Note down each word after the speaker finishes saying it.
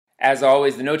As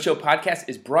always, the No Chill Podcast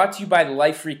is brought to you by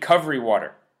Life Recovery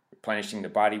Water. Replenishing the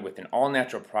body with an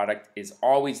all-natural product is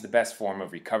always the best form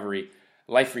of recovery.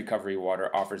 Life Recovery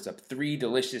Water offers up 3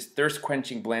 delicious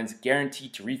thirst-quenching blends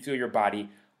guaranteed to refill your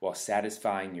body while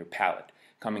satisfying your palate.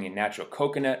 Coming in natural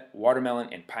coconut, watermelon,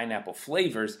 and pineapple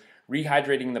flavors,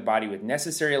 rehydrating the body with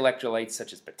necessary electrolytes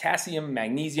such as potassium,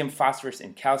 magnesium, phosphorus,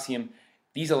 and calcium.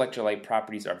 These electrolyte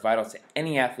properties are vital to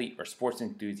any athlete or sports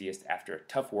enthusiast after a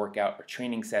tough workout or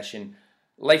training session.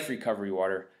 Life Recovery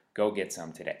Water, go get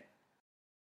some today.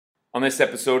 On this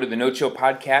episode of the No Chill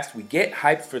Podcast, we get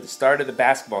hyped for the start of the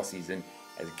basketball season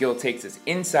as Gil takes us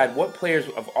inside what players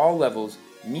of all levels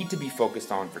need to be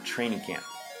focused on for training camp.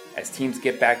 As teams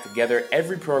get back together,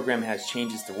 every program has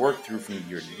changes to work through from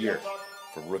year to year.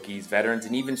 For rookies, veterans,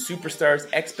 and even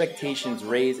superstars, expectations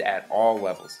raise at all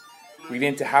levels. We get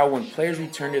into how when players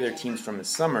return to their teams from the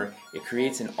summer, it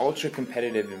creates an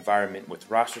ultra-competitive environment with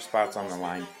roster spots on the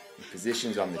line and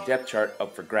positions on the depth chart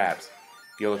up for grabs.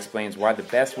 Gil explains why the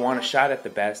best want a shot at the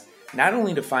best, not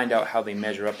only to find out how they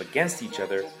measure up against each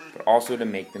other, but also to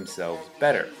make themselves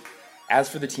better. As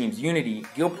for the team's unity,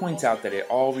 Gil points out that it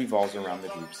all revolves around the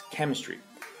group's chemistry.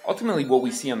 Ultimately, what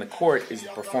we see on the court is the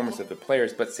performance of the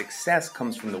players, but success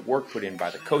comes from the work put in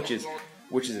by the coaches,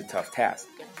 which is a tough task.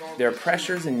 There are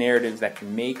pressures and narratives that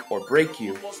can make or break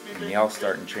you, and they all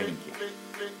start in training camp.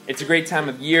 It's a great time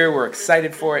of year. We're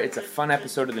excited for it. It's a fun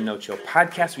episode of the No Chill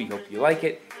Podcast. We hope you like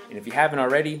it. And if you haven't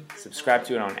already, subscribe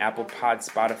to it on Apple Pod,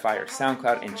 Spotify, or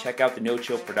SoundCloud, and check out the No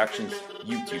Chill Productions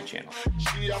YouTube channel.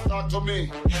 She have talked to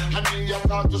me, and me have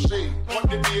talked to she. What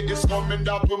the day is coming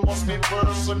that we must meet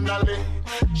personally.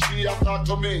 She have talked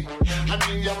to me, and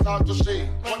me have talked to she.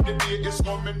 What the day is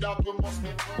coming that we must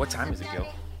meet. What time is it, Gil?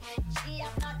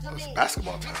 It's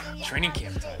basketball time. Training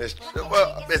camp time.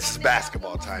 It's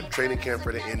basketball time. Training camp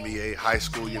for the NBA. High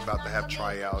school, you're about to have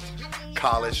tryouts.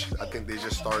 College, I think they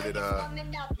just started.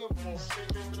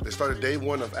 They started day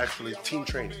one of actually team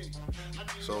training.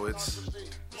 So it's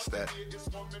that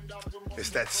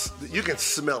you can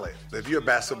smell it. If you're a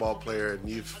basketball player and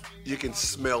you can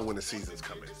smell when the season's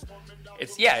coming.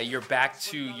 You're back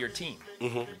to your team.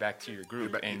 Mm-hmm. You're back to your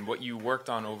group, and what you worked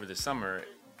on over the summer.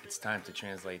 It's time to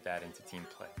translate that into team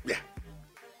play. Yeah.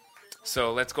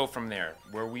 So let's go from there.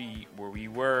 Where we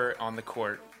were on the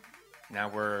court, now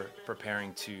we're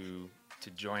preparing to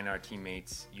join our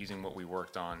teammates using what we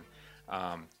worked on.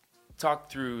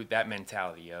 Talk through that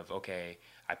mentality of, okay,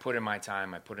 I put in my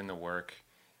time, I put in the work,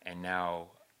 and now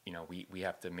we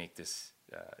have to make this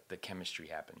the chemistry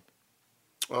happen.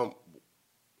 On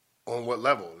what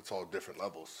level? It's all different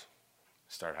levels.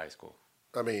 Start high school.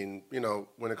 I mean,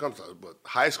 when it comes to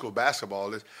high school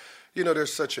basketball,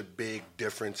 there's such a big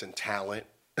difference in talent,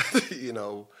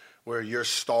 where your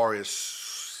star is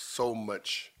so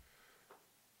much,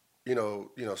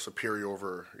 superior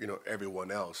over,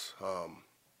 everyone else.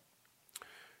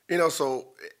 So,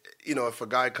 if a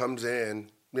guy comes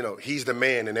in, he's the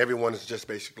man and everyone is just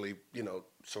basically,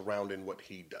 surrounding what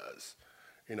he does,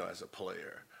 as a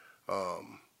player.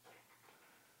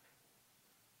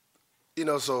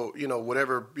 So,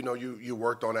 whatever, you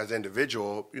worked on as an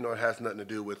individual, it has nothing to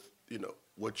do with,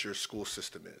 what your school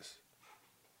system is.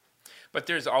 But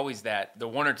there's always the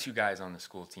one or two guys on the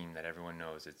school team that everyone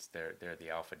knows they're the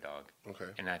alpha dog.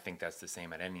 Okay. And I think that's the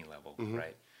same at any level, Mm-hmm.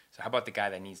 right? So how about the guy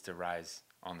that needs to rise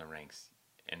on the ranks?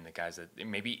 And the guys that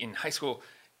maybe in high school,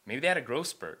 maybe they had a growth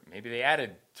spurt. Maybe they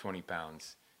added 20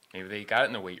 pounds. Maybe they got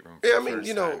in the weight room. Yeah, I mean,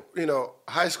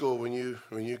 high school, when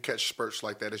you catch spurts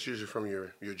like that, it's usually from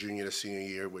your junior to senior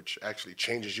year, which actually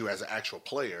changes you as an actual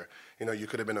player. You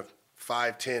could have been a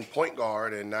 5'10" point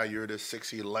guard, and now you're the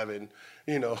 6'11",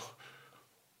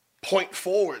 point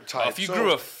forward type. If you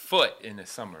grew a foot in the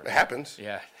summer, it happens.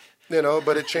 Yeah.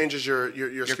 But it changes your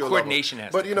skill coordination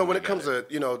level. has to But when it together. comes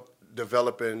to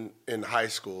developing in high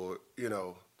school,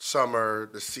 summer,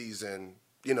 the season,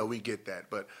 we get that,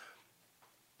 but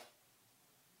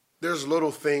there's little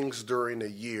things during the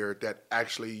year that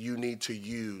actually you need to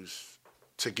use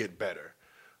to get better,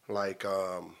 like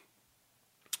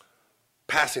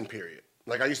passing period.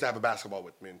 Like I used to have a basketball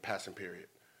with me in passing period.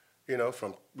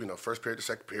 From first period to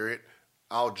second period,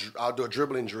 I'll do a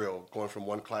dribbling drill going from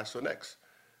one class to the next.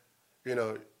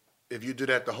 If you do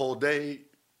that the whole day,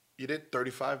 you did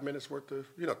 35 minutes worth of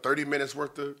 30 minutes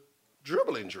worth of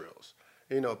dribbling drills.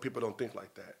 People don't think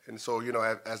like that, and so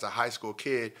as a high school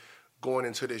kid. Going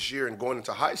into this year and going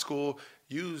into high school,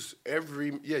 use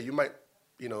you might,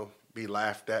 be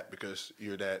laughed at because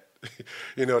you're that,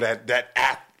 that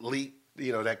athlete,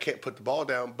 that can't put the ball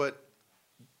down, but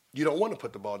you don't want to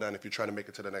put the ball down if you're trying to make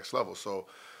it to the next level. So,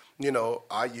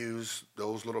 I use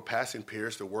those little passing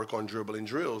periods to work on dribbling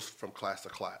drills from class to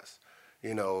class.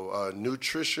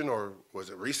 Nutrition, or was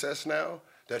it recess now?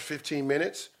 That 15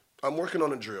 minutes, I'm working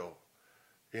on a drill.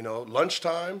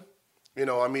 Lunchtime,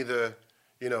 I'm either,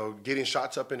 getting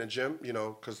shots up in the gym,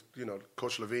 because,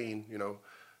 Coach Levine,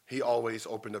 he always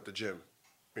opened up the gym,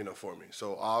 for me.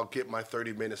 So I'll get my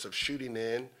 30 minutes of shooting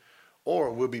in,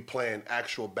 or we'll be playing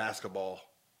actual basketball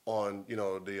on,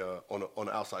 on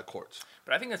the outside courts.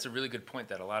 But I think that's a really good point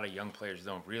that a lot of young players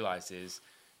don't realize is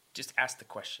just ask the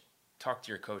question. Talk to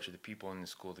your coach or the people in the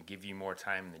school to give you more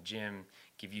time in the gym,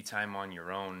 give you time on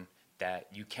your own, that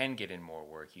you can get in more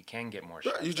work, you can get more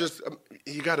shots.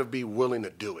 You got to be willing to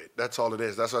do it. That's all it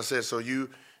is. That's what I said. So you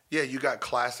got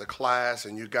class to class,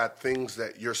 and you got things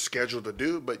that you're scheduled to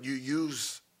do, but you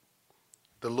use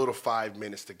the little 5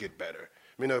 minutes to get better.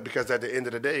 Because at the end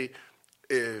of the day,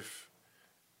 if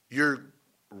you're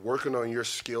working on your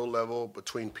skill level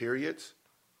between periods,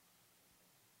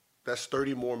 that's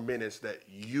 30 more minutes that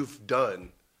you've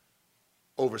done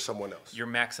over someone else. You're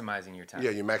maximizing your time.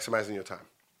 Yeah, you're maximizing your time.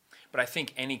 But I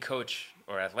think any coach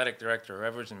or athletic director,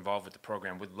 whoever's involved with the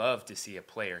program, would love to see a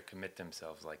player commit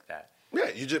themselves like that.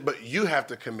 Yeah, but you have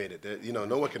to commit it.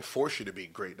 No one can force you to be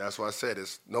great. That's what I said.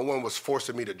 No one was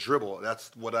forcing me to dribble.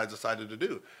 That's what I decided to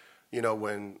do.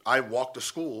 When I walk to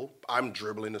school, I'm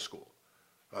dribbling to school.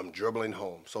 I'm dribbling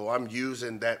home. So I'm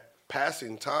using that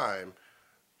passing time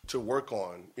to work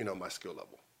on, my skill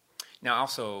level. Now,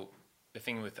 also, the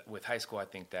thing with high school, I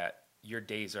think that your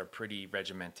days are pretty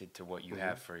regimented to what you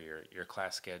have for your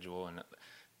class schedule, and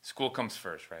school comes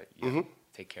first, right? You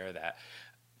take care of that.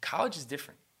 College is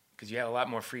different because you have a lot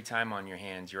more free time on your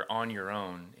hands. You're on your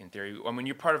own in theory. When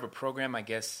you're part of a program, I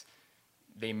guess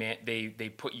they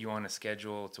put you on a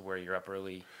schedule to where you're up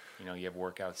early. You have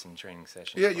workouts and training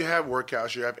sessions. Yeah, you have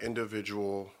workouts. You have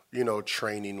individual,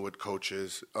 training with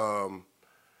coaches.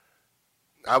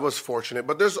 I was fortunate,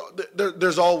 but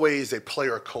there's always a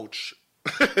player coach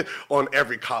on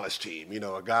every college team,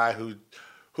 a guy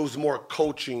who's more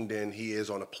coaching than he is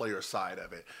on a player side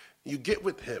of it. You get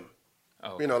with him.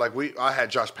 Oh. I had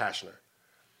Josh Pashner,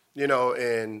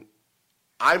 and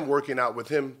I'm working out with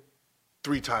him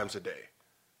 3 times a day.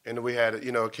 And we had,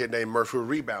 a kid named Murphy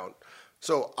Rebound.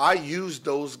 So I used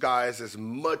those guys as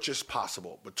much as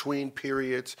possible between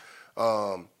periods,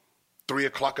 3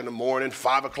 o'clock in the morning,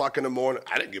 5 o'clock in the morning.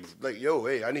 I didn't give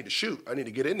hey, I need to shoot. I need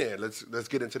to get in there. Let's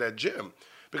get into that gym.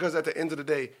 Because at the end of the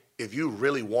day, if you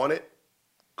really want it,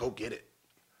 go get it.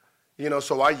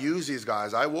 So I use these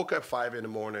guys. I woke up 5 in the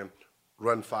morning,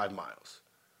 run 5 miles.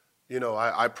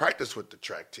 I practice with the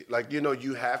track team.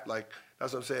 You have,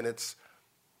 that's what I'm saying. It's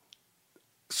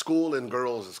school and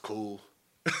girls is cool.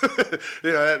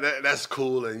 That's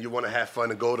cool, and you want to have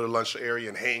fun and go to the lunch area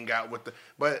and hang out with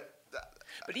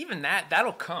But even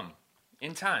that'll come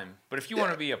in time. But if you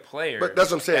want to be a player, but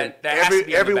that's what I'm saying.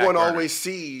 Everyone always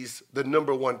sees the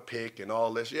number 1 pick and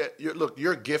all this. Yeah,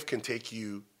 your gift can take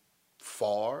you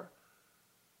far,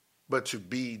 but to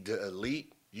be the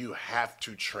elite, you have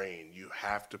to train, you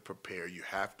have to prepare, you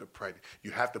have to practice,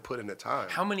 you have to put in the time.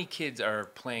 How many kids are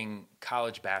playing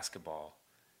college basketball?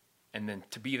 And then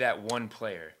to be that one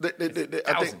player,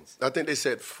 thousands. I think they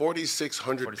said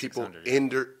 4,600 people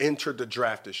entered the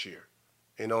draft this year.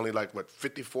 And only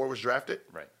 54 was drafted?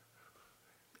 Right.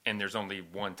 And there's only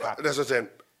one top. That's what I'm saying.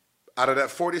 Out of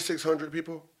that 4,600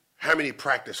 people, how many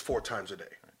practice 4 times a day?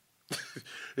 Right.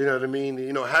 You know what I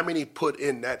mean? How many put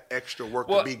in that extra work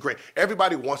to be great?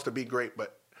 Everybody wants to be great,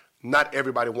 but not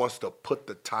everybody wants to put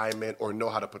the time in or know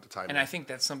how to put the time in. And I think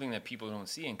that's something that people don't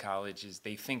see in college is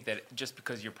they think that just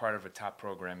because you're part of a top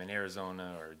program in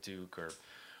Arizona or Duke or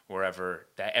wherever,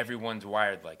 that everyone's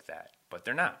wired like that. But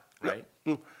they're not, right?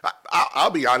 No. I'll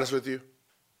be honest with you.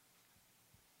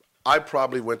 I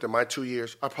probably went to my 2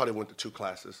 years, I probably went to 2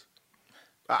 classes.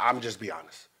 I'm just be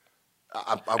honest.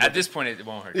 At this point, it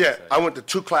won't hurt. Yeah, I went to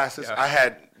 2 classes. Yeah. I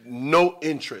had no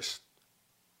interest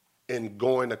in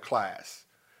going to class.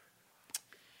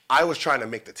 I was trying to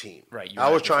make the team. Right. I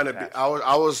was trying to be. I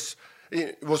was.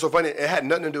 It was so funny. It had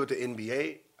nothing to do with the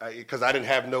NBA because I didn't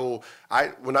have no.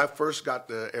 When I first got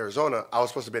to Arizona, I was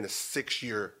supposed to be a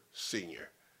 6-year senior.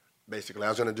 Basically, I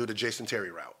was going to do the Jason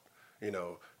Terry route.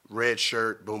 Red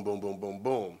shirt, boom, boom, boom, boom,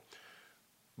 boom.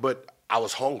 But I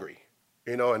was hungry,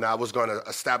 and I was going to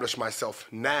establish myself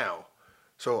now.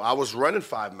 So I was running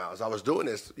 5 miles. I was doing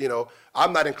this.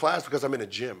 I'm not in class because I'm in a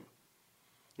gym.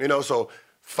 So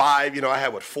 5, I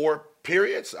had 4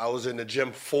 periods. I was in the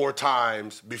gym 4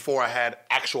 times before I had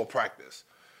actual practice.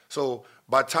 So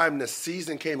by the time the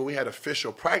season came and we had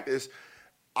official practice,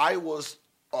 I was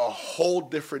a whole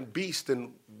different beast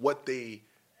than what they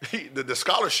The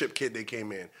scholarship kid that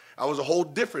came in. I was a whole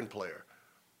different player.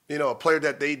 You know, a player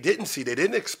that they didn't see, they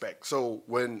didn't expect. So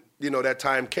when, you know, that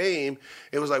time came,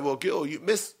 it was like, well, Gil, you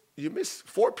missed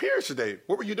 4 periods today.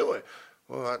 What were you doing?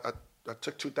 Well, I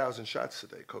took 2,000 shots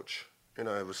today, coach. You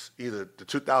know, it was either the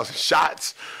 2,000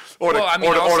 shots or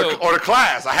the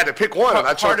class. I had to pick one.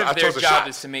 Part of their job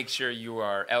is to make sure you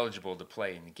are eligible to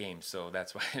play in the game. So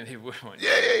that's why they would want you.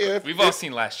 Yeah. We've all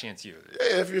seen Last Chance U.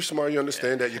 Yeah, if you're smart, you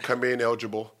understand that you come in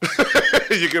eligible.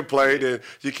 You can play. Then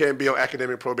you can't be on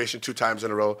academic probation 2 times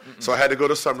in a row. Mm-mm. So I had to go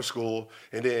to summer school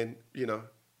and then, you know,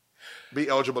 be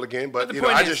eligible again. But you know,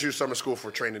 I just use summer school for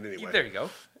training anyway. There you go.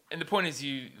 And the point is,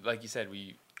 you, like you said,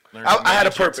 we learned. I had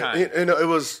a purpose. You know, it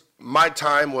was. My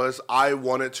time was I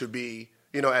wanted to be,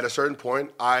 you know, at a certain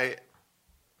point, I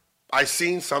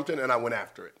seen something and I went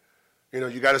after it. You know,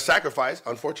 you got to sacrifice.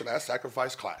 Unfortunately, I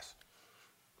sacrificed class.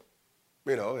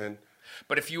 You know,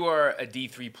 But if you are a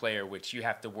D3 player, which you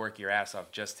have to work your ass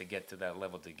off just to get to that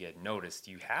level to get noticed,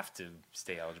 you have to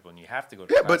stay eligible and you have to go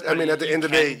to class. But I mean, at the end of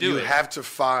the day, you have to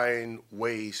find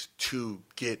ways to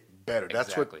get better.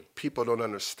 That's what people don't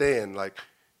understand. Like,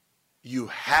 you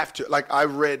have to, like, I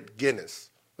read Guinness.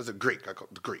 Was a Greek, I call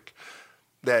it the Greek,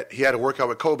 that he had to work out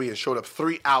with Kobe and showed up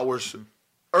 3 hours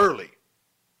early.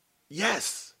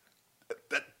 Yes.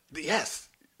 Yes.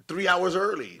 3 hours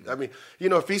early. I mean, you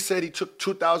know, if he said he took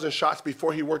 2,000 shots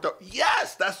before he worked out,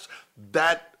 yes,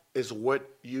 that is what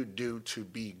you do to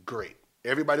be great.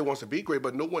 Everybody wants to be great,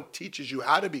 but no one teaches you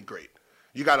how to be great.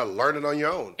 You got to learn it on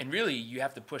your own. And really, you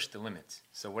have to push the limits.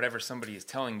 So whatever somebody is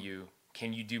telling you,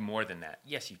 can you do more than that?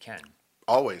 Yes, you can.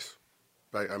 Always.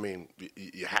 Like, I mean,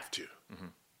 you have to.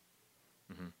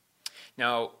 Mm-hmm. Mm-hmm.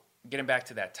 Now, getting back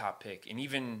to that top pick, and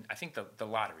even, I think the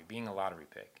lottery, being a lottery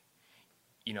pick,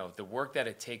 you know, the work that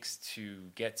it takes to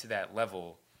get to that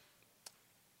level,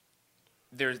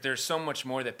 there's so much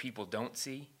more that people don't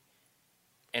see.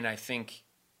 And I think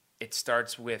it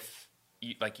starts with,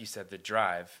 like you said, the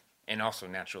drive and also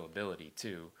natural ability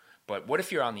too. But what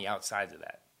if you're on the outsides of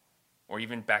that? Or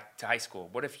even back to high school,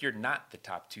 what if you're not the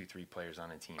top 2-3 players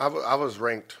on a team? I was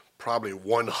ranked probably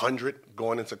 100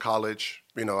 going into college.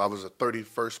 You know, I was a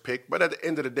 31st pick. But at the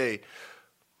end of the day,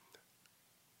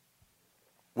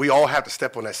 we all have to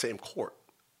step on that same court.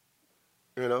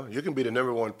 You know, you can be the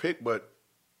number 1 pick, but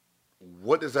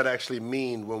what does that actually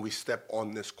mean when we step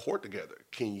on this court together?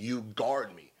 Can you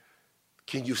guard me?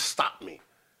 Can you stop me?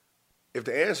 If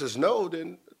the answer is no,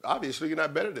 then obviously you're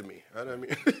not better than me. I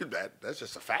mean, that's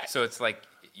just a fact. So it's like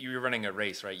you're running a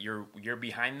race, right? You're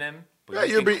behind them. But yeah,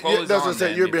 you're that's what I'm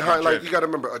saying. You're behind. Like, you got to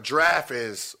remember, a draft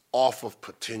is off of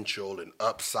potential and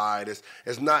upside.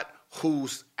 It's not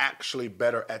who's actually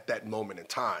better at that moment in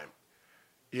time.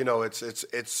 You know, it's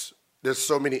there's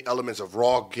so many elements of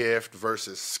raw gift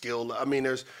versus skill. I mean,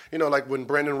 there's, you know, like when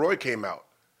Brandon Roy came out,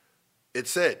 it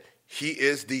said he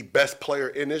is the best player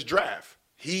in this draft.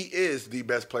 He is the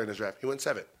best player in this draft. He went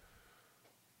 7th.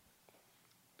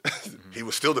 He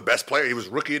was still the best player. He was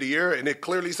Rookie of the Year, and it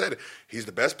clearly said it. He's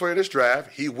the best player in this draft.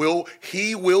 He will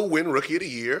win Rookie of the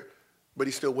Year, but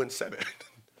he still went 7th.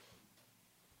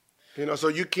 You know, so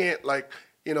you can't, like,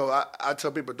 you know, I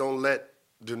tell people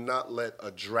do not let a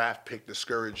draft pick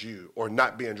discourage you, or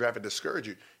not being drafted discourage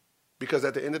you, because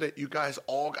at the end of the day, you guys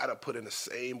all got to put in the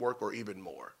same work or even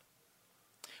more.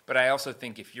 But I also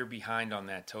think if you're behind on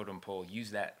that totem pole,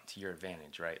 use that to your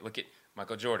advantage, right? Look at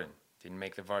Michael Jordan, didn't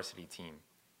make the varsity team.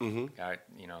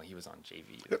 Mm-hmm. You know, he was on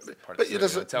JV.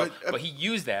 But he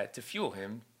used that to fuel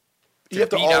him. You have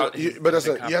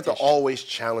to always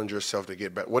challenge yourself to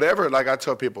get better. Whatever, like I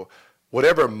tell people,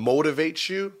 whatever motivates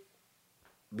you,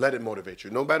 let it motivate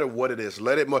you. No matter what it is,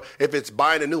 let it. If it's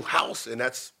buying a new house and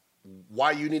that's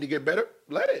why you need to get better,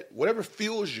 let it. Whatever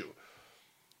fuels you.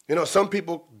 You know, some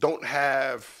people don't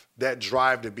have that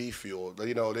drive to be fueled.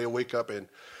 You know, they wake up and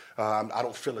I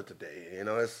don't feel it today.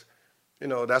 You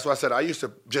know, that's why I said I used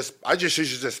to just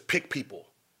used to pick people,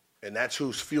 and that's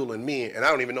who's fueling me, and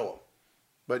I don't even know them.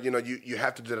 But you know, you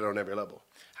have to do that on every level.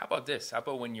 How about this? How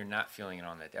about when you're not feeling it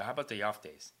on that day? How about the off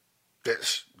days?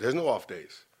 There's no off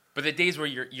days. But the days where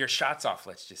your shot's off,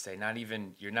 let's just say,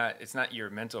 it's not your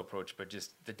mental approach, but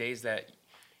just the days that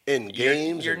in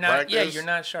games, you're not, practice, you're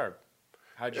not sharp.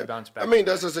 How'd you bounce back? I mean,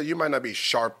 that's just it. You might not be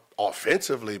sharp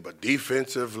offensively, but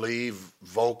defensively,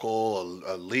 vocal,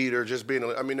 a leader, just being.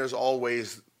 I mean, there's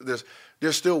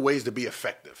still ways to be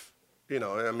effective. You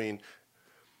know, I mean,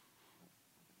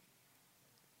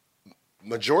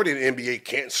 majority of the NBA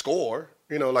can't score.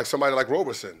 You know, like somebody like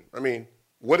Roberson. I mean,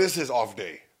 what is his off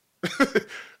day?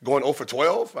 Going 0 for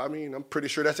 12? I mean, I'm pretty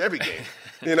sure that's every game.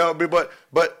 You know, but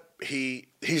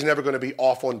he's never going to be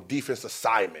off on defense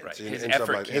assignments. Right.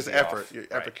 His effort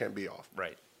effort can't be off.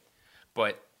 Right.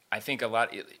 But I think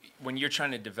when you're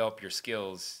trying to develop your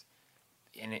skills,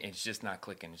 and it's just not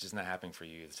clicking, it's just not happening for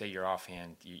you. Say you're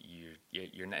offhand,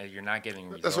 you're not getting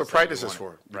results. That's what practice is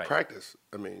for. Right. Practice.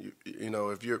 I mean, you know,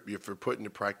 if you're putting the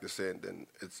practice in, then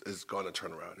it's going to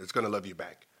turn around. It's going to love you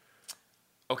back.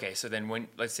 Okay, so then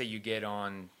let's say you get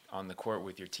on the court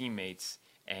with your teammates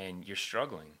and you're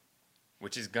struggling,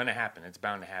 which is going to happen. It's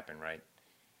bound to happen, right?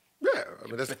 Yeah, I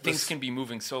mean, but things can be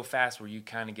moving so fast where you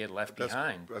kind of get left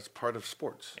behind. That's part of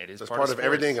sports. It is. That's part of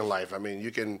everything in life. I mean, you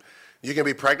can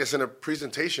be practicing a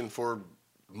presentation for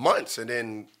months and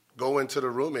then go into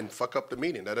the room and fuck up the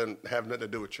meeting. That doesn't have nothing to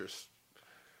do with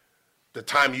the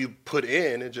time you put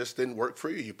in. It just didn't work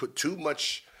for you. You put too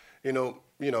much. You know.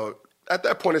 At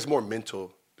that point, it's more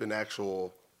mental than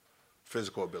actual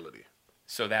physical ability.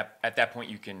 So that at that point,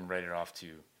 you can write it off to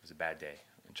it was a bad day.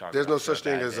 There's no such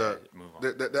thing as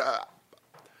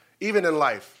even in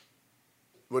life,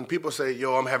 when people say,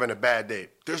 yo, I'm having a bad day,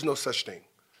 there's no such thing.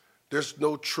 There's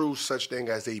no true such thing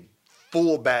as a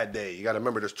full bad day. You got to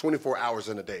remember, there's 24 hours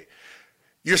in a day.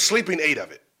 You're sleeping 8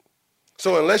 of it.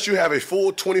 So unless you have a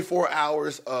full 24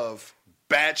 hours of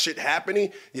bad shit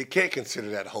happening, you can't consider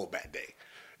that a whole bad day.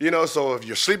 You know, so if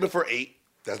you're sleeping for 8,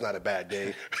 that's not a bad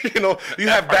day. You know, you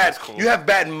have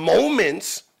bad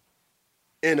moments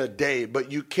in a day,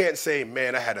 but you can't say,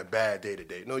 man, I had a bad day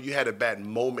today. No, you had a bad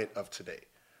moment of today.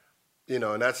 You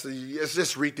know, and it's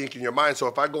just rethinking your mind. So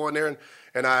if I go in there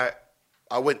and I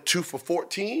went 2 for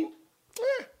 14,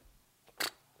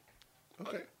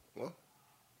 okay, well,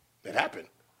 it happened.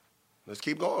 Let's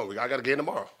keep going. I got a game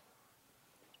tomorrow.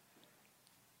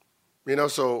 You know,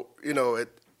 so, you know,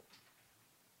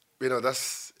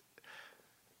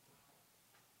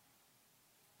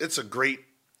 it's a great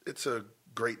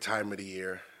time of the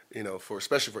year, you know,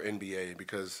 especially for NBA,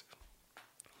 because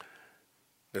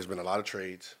there's been a lot of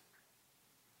trades,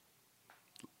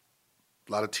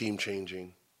 a lot of team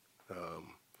changing, a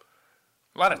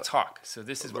lot of talk. So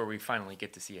this is where we finally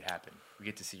get to see it happen. We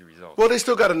get to see results. Well, they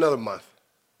still got another month,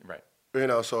 right? You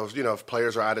know, so if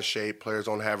players are out of shape, players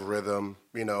don't have rhythm,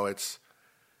 you know, it's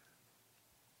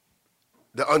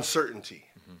the uncertainty,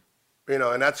 you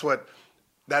know, and that's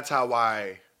how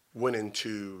I went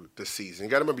into the season.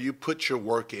 You got to remember, you put your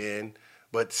work in,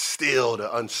 but still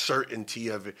the uncertainty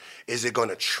of it. Is it going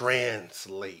to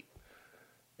translate?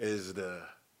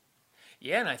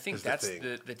 Yeah, and I think that's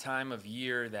the time of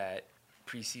year that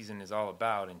preseason is all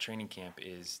about, and training camp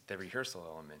is the rehearsal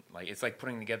element. Like, it's like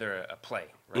putting together a play,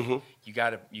 right? Mm-hmm. You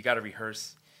gotta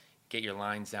rehearse, get your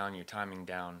lines down, your timing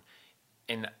down,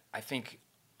 and I think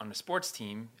on a sports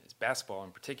team, it's basketball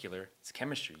in particular, it's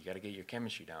chemistry. You got to get your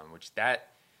chemistry down, which that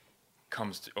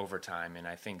comes over time, and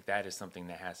I think that is something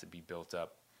that has to be built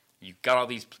up. You got all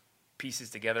these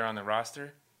pieces together on the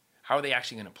roster. How are they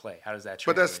actually going to play? How does that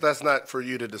translate? But that's not for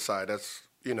you to decide. That's,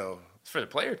 you know, it's for the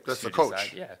player. That's the coach.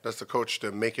 Decide, yeah. That's the coach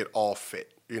to make it all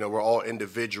fit. You know, we're all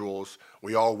individuals.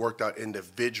 We all worked out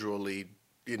individually,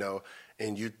 you know,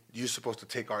 and you're supposed to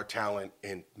take our talent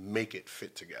and make it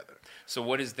fit together. So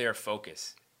what is their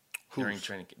focus during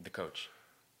training? The coach?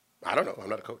 I don't know. I'm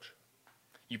not a coach.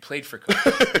 You played for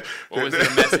coach. What was their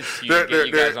message to you to get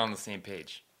you guys on the same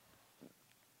page?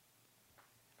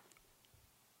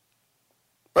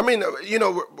 I mean, you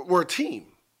know, we're a team,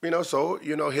 you know, so,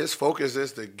 you know, his focus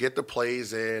is to get the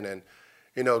plays in and,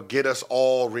 you know, get us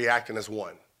all reacting as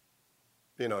one.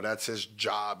 You know, that's his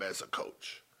job as a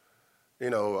coach.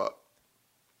 You know,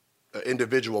 an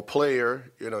individual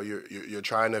player, you know, you're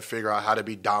trying to figure out how to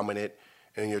be dominant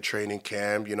in your training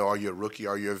camp. You know, are you a rookie?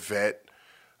 Are you a vet?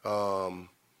 You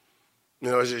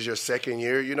know, this is your second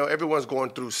year. You know, everyone's going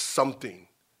through something.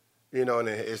 You know, and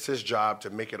it's his job to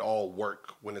make it all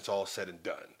work when it's all said and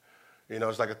done. You know,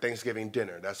 it's like a Thanksgiving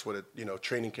dinner. That's what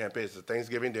training camp is. A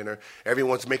Thanksgiving dinner.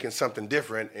 Everyone's making something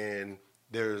different, and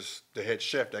there's the head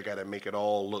chef that got to make it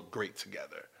all look great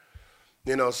together.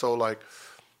 You know, so like,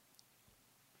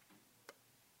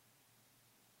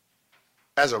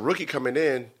 as a rookie coming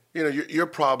in, you know, you're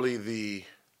probably the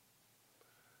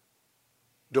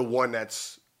one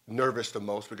that's nervous the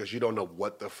most, because you don't know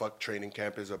what the fuck training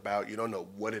camp is about. You don't know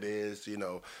what it is. You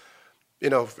know,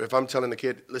 if I'm telling the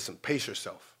kid, listen, pace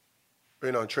yourself.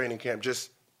 You know, in training camp,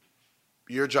 just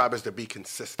your job is to be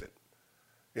consistent.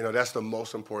 You know, that's the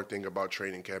most important thing about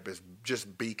training camp, is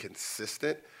just be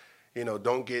consistent. You know,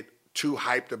 don't get too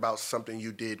hyped about something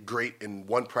you did great in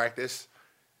one practice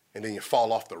and then you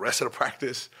fall off the rest of the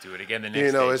practice. Do it again the next day.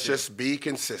 You know, it's just be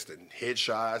consistent. Hit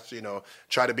shots, you know,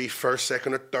 try to be first,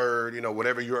 second, or third, you know,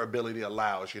 whatever your ability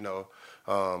allows, you know.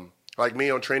 Like me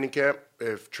on training camp,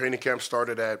 if training camp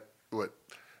started at,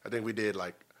 I think we did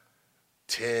like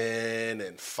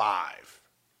 10-5.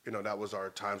 that was our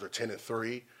times, or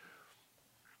 10-3.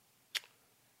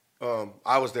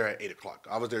 I was there at 8 o'clock.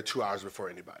 I was there 2 hours before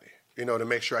anybody, to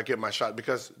make sure I get my shot.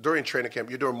 Because during training camp,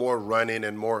 you're doing more running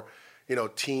and more,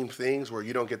 team things where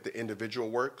you don't get the individual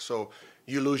work. So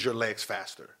you lose your legs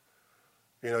faster.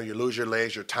 You lose your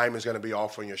legs, your time is going to be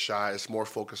off on your shot. It's more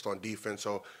focused on defense.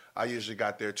 So I usually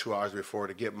got there 2 hours before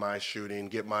to get my shooting,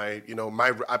 get my,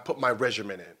 I put my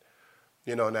regimen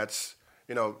in, and that's,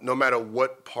 no matter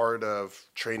what part of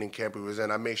training camp we was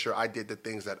in, I make sure I did the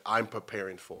things that I'm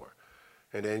preparing for.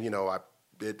 And then, I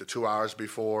did the 2 hours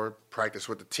before, practiced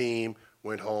with the team,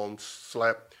 went home,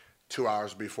 slept 2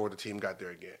 hours before the team got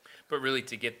there again. But really,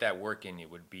 to get that work in,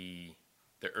 it would be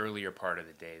the earlier part of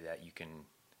the day that you can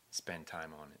spend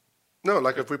time on it. No,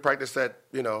 like if we practice at,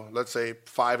 let's say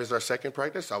 5 is our second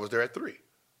practice, I was there at 3.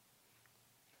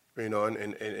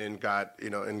 And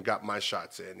got my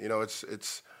shots in.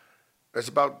 It's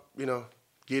about,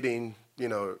 getting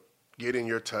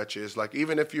your touches. Like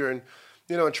even if you're in,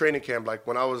 in training camp, like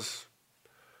when I was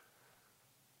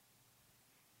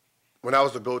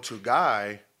the go-to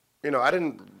guy, I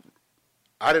didn't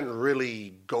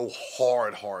really go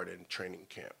hard in training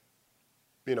camp.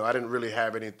 I didn't really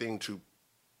have anything to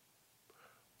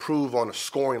prove on a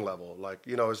scoring level. Like,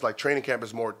 it's like training camp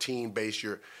is more team-based.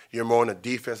 You're more on the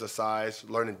defensive side,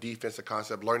 learning defensive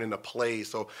concept, learning the play.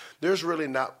 So there's really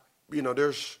not, we don't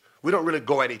really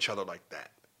go at each other like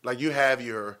that. Like you have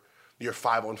your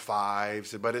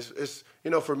 5-on-5s, but it's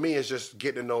for me, it's just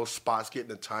getting in those spots, getting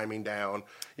the timing down,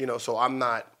 so I'm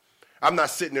not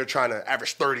sitting there trying to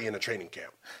average 30 in a training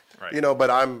camp, right. But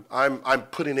I'm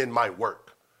putting in my work.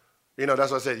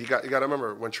 That's what I said. You got to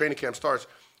remember when training camp starts,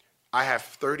 I have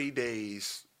 30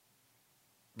 days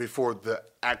before the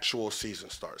actual season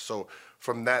starts. So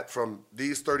from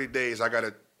these 30 days, I got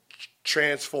to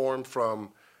transform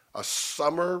from a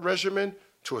summer regimen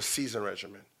to a season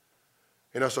regimen.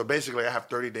 So basically I have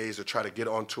 30 days to try to get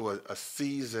onto a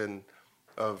season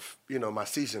of, my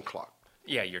season clock.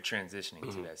 Yeah, you're transitioning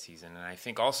to that season. And I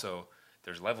think also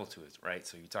there's level to it, right?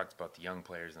 So you talked about the young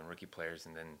players and the rookie players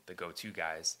and then the go-to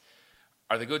guys.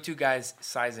 Are the go-to guys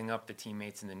sizing up the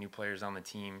teammates and the new players on the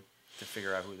team to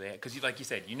figure out who they are? Because like you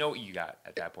said, you know what you got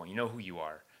at that point. You know who you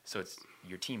are. So it's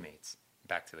your teammates.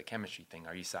 Back to the chemistry thing.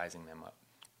 Are you sizing them up?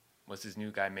 What's this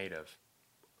new guy made of?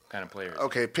 What kind of players?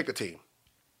 Okay, pick a team.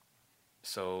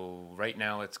 So right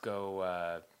now, let's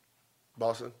go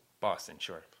Boston? Boston,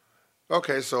 sure.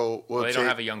 Okay, so well, they don't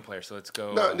have a young player, so let's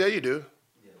go. No, yeah, you do.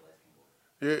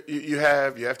 You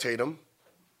have Tatum.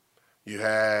 You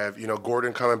have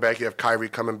Gordon coming back. You have Kyrie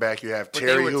coming back. You have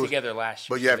Terry. They were together last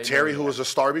year. But you have Terry, who was a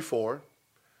star before.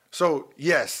 So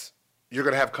yes, you're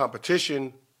going to have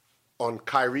competition on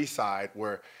Kyrie's side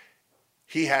where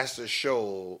he has to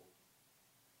show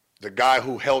the guy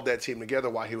who held that team together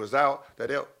while he was out that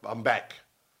I'm back.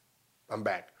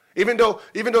 Even though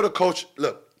the coach,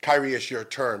 look, Kyrie, it's your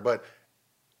turn, but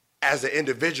as an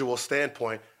individual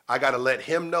standpoint, I got to let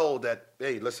him know that,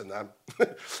 hey, listen,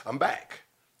 I'm back.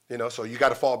 So you got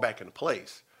to fall back into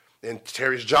place. And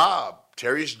Terry's job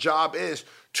is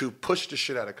to push the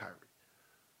shit out of Kyrie.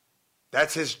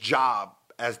 That's his job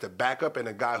as the backup and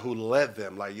the guy who led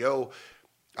them. Like, yo,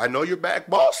 I know you're back,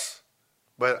 boss,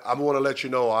 but I want to let you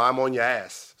know I'm on your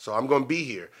ass. So I'm going to be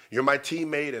here. You're my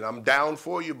teammate, and I'm down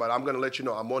for you, but I'm going to let you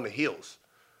know I'm on the heels.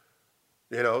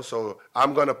 So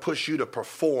I'm going to push you to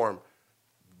perform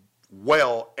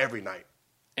well every night.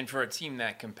 And for a team,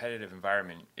 that competitive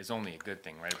environment is only a good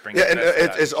thing, right?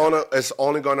 It's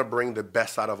only going to bring the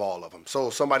best out of all of them. So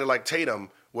somebody like Tatum,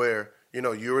 where,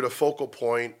 you were the focal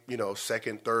point,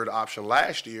 second, third option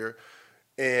last year,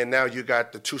 and now you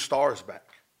got the 2 stars back.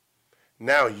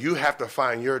 Now you have to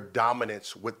find your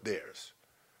dominance with theirs.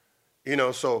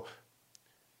 So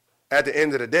at the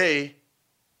end of the day,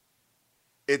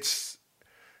 it's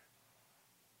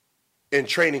in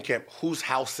training camp, whose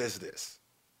house is this?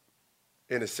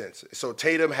 In a sense. So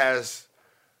Tatum has,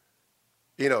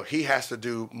 he has to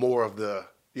do more of the,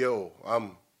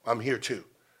 I'm here too.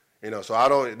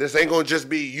 So this ain't going to just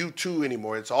be you two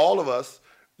anymore. It's all of us.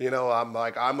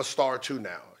 I'm a star too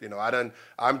now.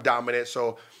 I'm dominant.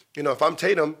 So, if I'm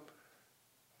Tatum,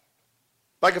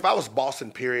 like if I was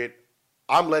Boston, period,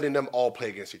 I'm letting them all play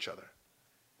against each other.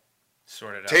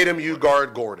 Sort it out. Tatum, you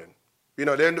guard Gordon.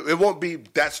 Then it won't be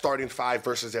that starting 5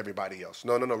 versus everybody else.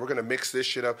 No. We're going to mix this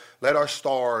shit up. Let our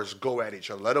stars go at each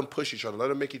other. Let them push each other. Let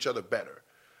them make each other better.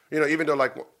 Even though,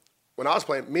 like, when I was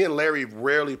playing, me and Larry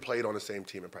rarely played on the same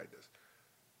team in practice.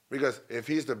 Because if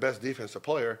he's the best defensive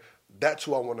player, that's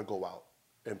who I want to go out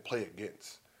and play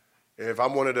against. If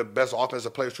I'm one of the best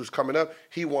offensive players who's coming up,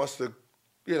 he wants to,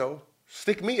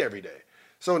 stick me every day.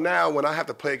 So now when I have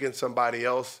to play against somebody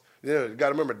else, you got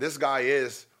to remember this guy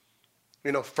is,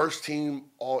 first team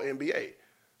All NBA.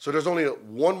 So there's only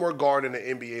one more guard in the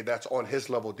NBA that's on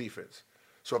his level defense.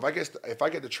 So if I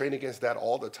get to train against that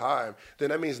all the time,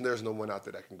 then that means there's no one out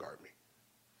there that can guard me.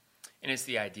 And it's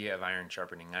the idea of iron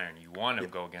sharpening iron. You want to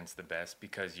go against the best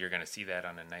because you're going to see that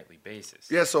on a nightly basis.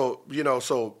 Yeah, so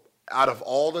out of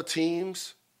all the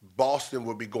teams, Boston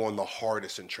would be going the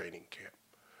hardest in training camp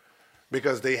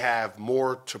because they have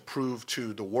more to prove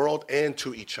to the world and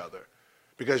to each other.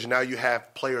 Because now you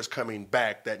have players coming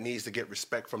back that needs to get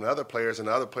respect from the other players, and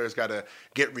the other players got to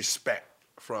get respect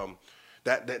from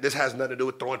that. This has nothing to do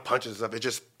with throwing punches and stuff.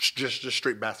 It's just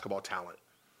straight basketball talent.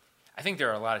 I think there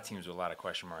are a lot of teams with a lot of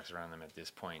question marks around them at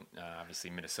this point. Obviously,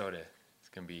 Minnesota is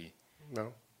going to be.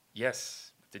 No.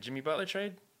 Yes. Did Jimmy Butler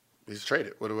trade? He's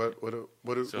traded. Well,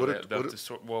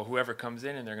 whoever comes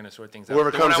in and they're going to sort things out.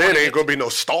 Whoever comes in ain't going to be no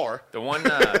star. The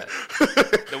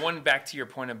one back to your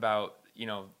point about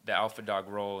the alpha dog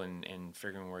role and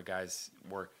figuring where guys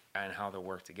work and how they'll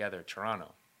work together.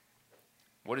 Toronto.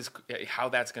 How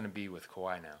that's going to be with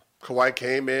Kawhi now? Kawhi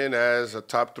came in as a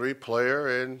top 3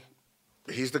 player and.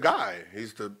 He's the guy.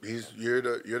 You're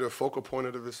the focal point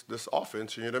of this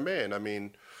offense, and you're the man. I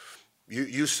mean,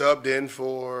 you subbed in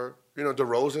for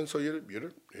DeRozan, so you're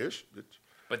the.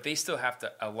 But they still have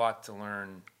a lot to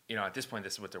learn. At this point,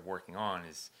 this is what they're working on: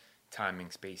 is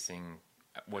timing, spacing,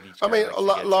 what each.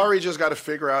 Lowry just got to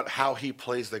figure out how he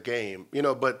plays the game,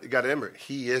 But you got to remember,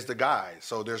 he is the guy,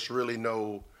 so there's really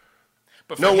no.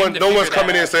 No one's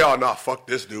coming in and say, "Oh no, fuck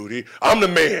this dude. I'm the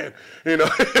man."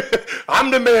 I'm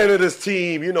the man of this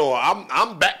team.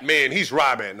 I'm Batman. He's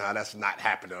Robin. Nah, that's not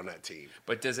happening on that team.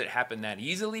 But does it happen that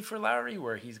easily for Lowry,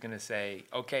 where he's going to say,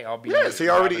 "Okay, I'll be"? Yes, he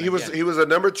was a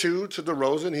number 2 to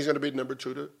DeRozan. He's going to be number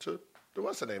 2 to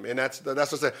what's the name? And that's what I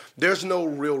said. There's no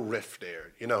real rift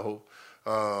there.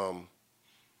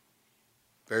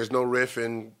 There's no rift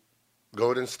in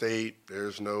Golden State.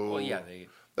 There's no. Well, yeah,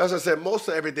 As I said, most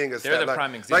of everything is. They're the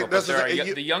prime example. But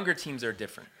the younger teams are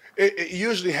different. It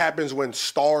usually happens when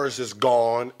stars is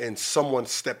gone and someone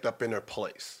stepped up in their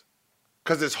place,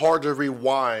 because it's hard to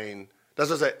rewind. That's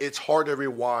what I said. It's hard to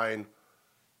rewind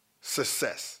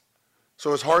success.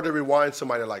 So it's hard to rewind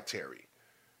somebody like Terry.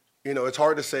 It's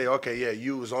hard to say, okay, yeah,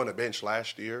 you was on the bench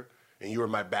last year and you were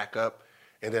my backup,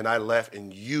 and then I left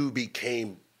and you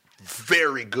became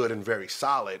very good and very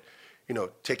solid.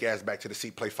 Take your ass back to the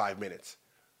seat, play 5 minutes.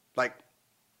 Like,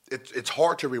 it's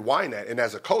hard to rewind that. And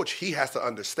as a coach, he has to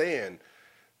understand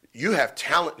you have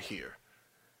talent here.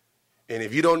 And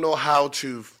if you don't know how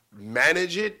to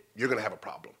manage it, you're going to have a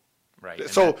problem. Right.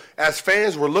 So as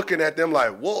fans, we're looking at them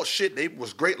like, whoa, shit, they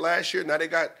was great last year. Now they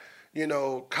got,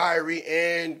 Kyrie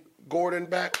and Gordon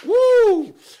back.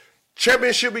 Woo!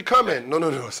 Championship be coming. No,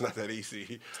 it's not that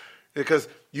easy. Because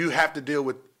you have to deal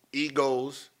with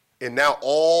egos. And now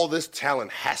all this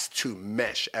talent has to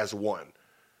mesh as one.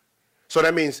 So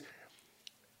that means,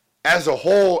 as a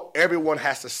whole, everyone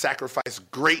has to sacrifice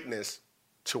greatness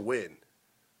to win.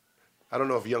 I don't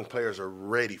know if young players are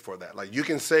ready for that. Like, you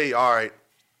can say, all right,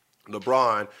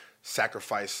 LeBron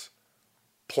sacrificed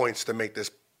points to make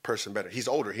this person better. He's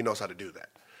older. He knows how to do that.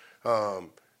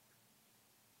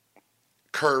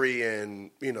 Curry and,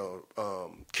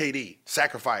 KD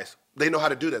sacrifice. They know how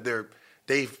to do that. They're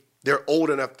old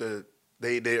enough to.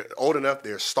 They're old enough.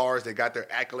 They're stars. They got their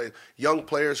accolades. Young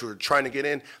players who are trying to get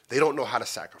in, they don't know how to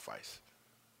sacrifice.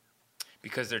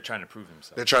 Because they're trying to prove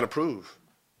themselves. They're trying to prove.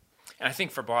 And I think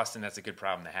for Boston, that's a good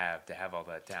problem to have all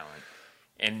that talent.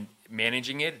 And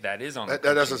managing it, that is on the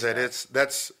That's what I said.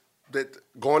 That's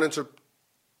going into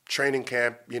training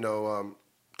camp,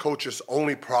 coach's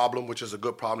only problem, which is a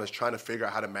good problem, is trying to figure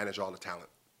out how to manage all the talent.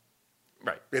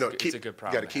 Right. It's a good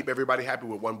problem. You got to keep everybody happy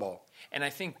with one ball. And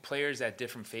I think players at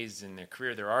different phases in their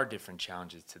career, there are different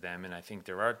challenges to them. And I think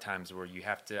there are times where you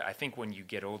have to – I think when you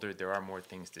get older, there are more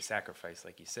things to sacrifice,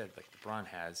 like you said, like LeBron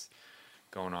has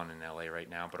going on in L.A. right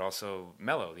now. But also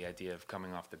Melo, the idea of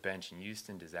coming off the bench in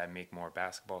Houston, does that make more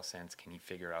basketball sense? Can he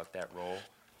figure out that role?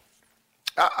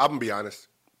 I'm going to be honest.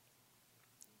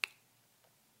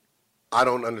 I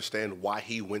don't understand why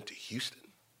he went to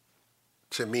Houston.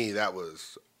 To me, that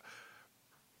was –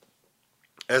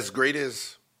 as great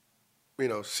as,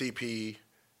 CP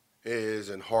is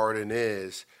and Harden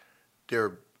is,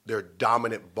 they're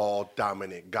dominant ball,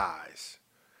 dominant guys.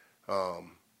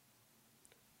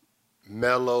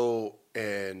 Melo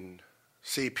and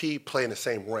CP play in the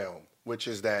same realm, which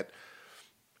is that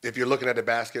if you're looking at the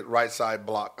basket, right side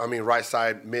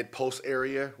mid post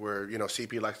area where,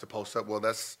 CP likes to post up, well,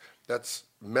 that's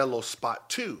Melo's spot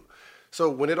too. So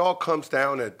when it all comes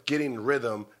down to getting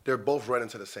rhythm, they're both running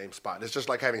to the same spot. It's just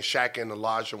like having Shaq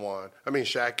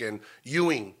and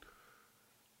Ewing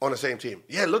on the same team.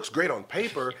 Yeah, it looks great on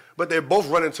paper, but they're both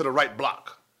running to the right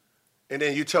block. And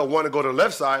then you tell one to go to the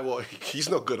left side, well, he's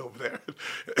no good over there.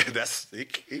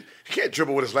 He can't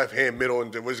dribble with his left hand middle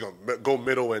and then he's going to go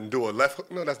middle and do a left hook.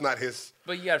 No, that's not his.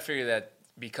 But you got to figure that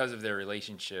because of their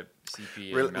relationship,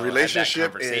 CP and Melo had that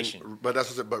conversation.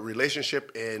 But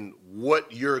relationship and what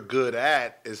you're good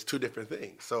at is two different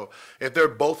things. So if they're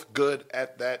both good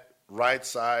at that right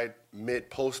side mid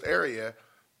post area,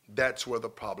 that's where the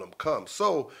problem comes.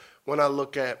 So when I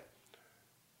look at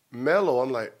Melo, I'm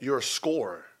like, you're a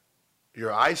scorer.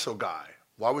 You're an ISO guy.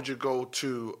 Why would you go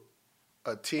to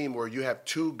a team where you have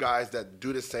two guys that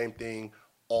do the same thing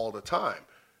all the time?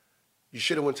 You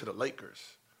should have went to the Lakers.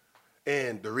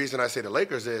 And the reason I say the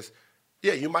Lakers is,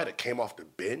 yeah, you might have came off the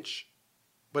bench,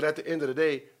 but at the end of the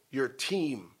day, your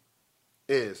team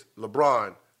is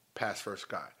LeBron, pass first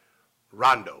guy,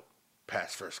 Rondo,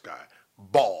 pass first guy,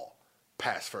 Ball,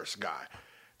 pass first guy,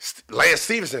 Lance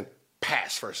Stevenson,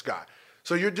 pass first guy.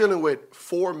 So you're dealing with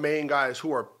four main guys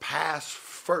who are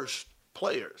pass-first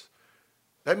players.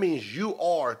 That means you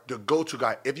are the go-to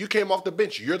guy. If you came off the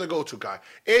bench, you're the go-to guy.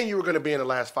 And you were going to be in the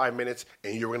last 5 minutes,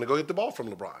 and you were going to go get the ball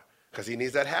from LeBron because he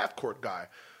needs that half-court guy.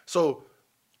 So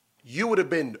you would have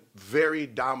been very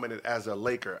dominant as a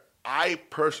Laker. I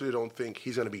personally don't think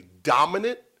he's going to be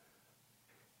dominant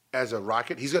as a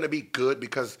Rocket. He's going to be good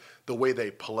because the way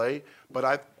they play,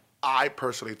 but I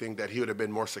personally think that he would have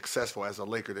been more successful as a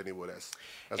Laker than he would as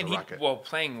a Rocket. Well,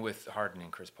 playing with Harden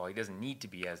and Chris Paul, he doesn't need to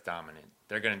be as dominant.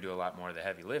 They're going to do a lot more of the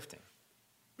heavy lifting.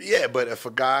 Yeah, but if a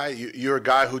guy, you're a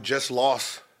guy who just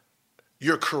lost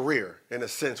your career in a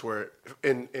sense where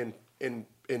in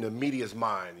the media's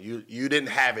mind, you didn't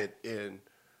have it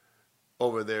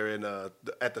over there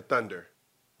at the Thunder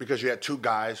because you had two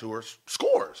guys who were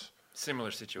scorers.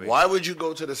 Similar situation. Why would you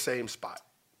go to the same spot?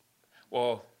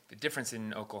 Well, the difference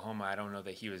in Oklahoma, I don't know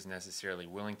that he was necessarily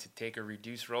willing to take a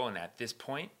reduced role, and at this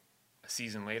point, a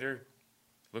season later,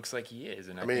 looks like he is.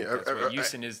 And I think that's what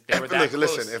Houston is. They were that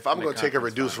close. Listen, if I'm going to take a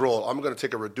reduced role, I'm going to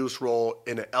take a reduced role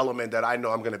in an element that I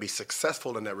know I'm going to be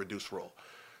successful in that reduced role.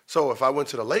 So if I went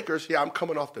to the Lakers, yeah, I'm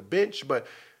coming off the bench, but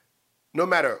no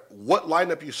matter what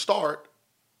lineup you start,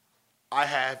 I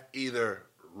have either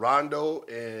Rondo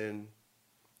and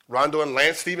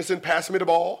Lance Stevenson passing me the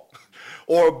ball,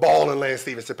 or Ball and Lance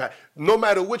Stevenson pass. No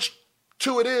matter which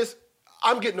two it is,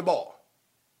 I'm getting the ball.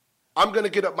 I'm going to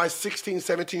get up my 16,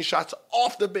 17 shots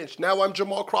off the bench. Now I'm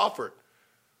Jamal Crawford.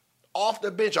 Off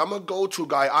the bench, I'm a go-to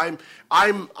guy.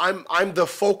 I'm the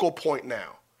focal point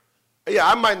now. Yeah,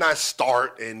 I might not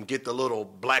start and get the little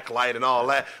black light and all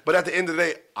that, but at the end of the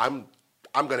day, I'm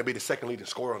going to be the second leading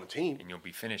scorer on the team. And you'll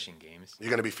be finishing games. You're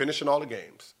going to be finishing all the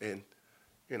games. And,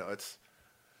 it's...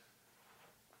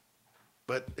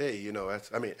 But, hey,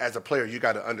 as a player, you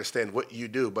got to understand what you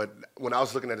do. But when I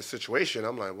was looking at the situation,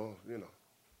 I'm like, well,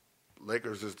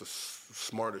 Lakers is the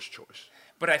smartest choice.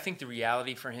 But I think the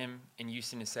reality for him in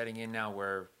Houston is setting in now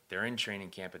where they're in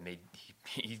training camp and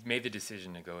he's made the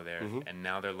decision to go there. Mm-hmm. And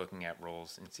now they're looking at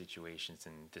roles and situations,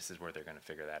 and this is where they're going to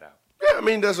figure that out. Yeah,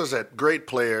 that's what I said. Great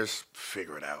players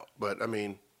figure it out. But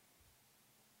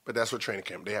that's what training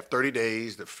camp. They have 30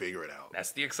 days to figure it out.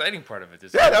 That's the exciting part of it.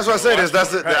 That's what I said.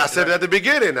 I said it at the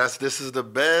beginning. This is the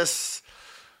best.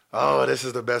 Oh, this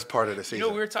is the best part of the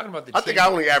season. We were talking about I think I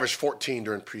only averaged 14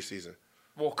 during preseason.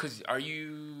 Well, because are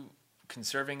you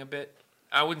conserving a bit?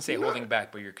 I wouldn't say holding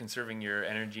back, but you're conserving your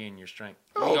energy and your strength.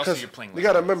 Oh, because you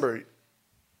got to remember,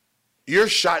 your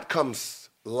shot comes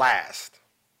last.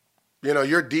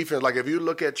 Your defense, like if you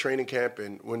look at training camp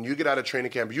and when you get out of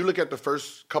training camp, you look at the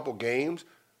first couple games,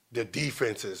 the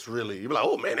defense is really, you're like,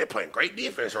 oh, man, they're playing great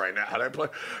defense right now. They're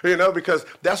playing, because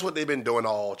that's what they've been doing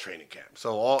all training camp.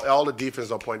 So all the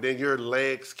defense on point. Then your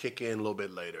legs kick in a little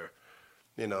bit later,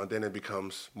 then it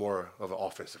becomes more of an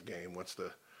offensive game once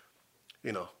the,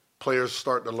 players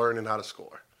start to learning how to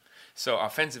score. So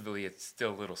offensively, it's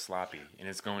still a little sloppy, and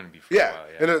it's going to be for a while.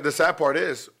 Yeah, and the sad part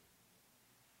is,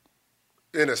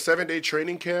 in a 7-day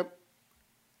training camp,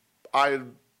 I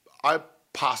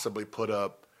possibly put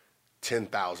up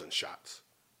 10,000 shots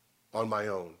on my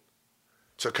own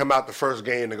to come out the first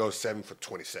game to go 7 for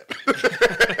 27.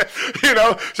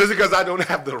 Just because I don't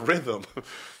have the rhythm.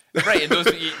 Right, and those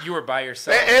you were by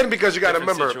yourself. And because you got to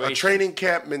remember, a training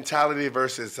camp mentality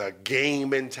versus a game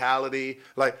mentality.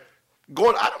 Like,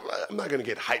 I'm not going to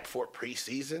get hyped for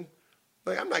preseason.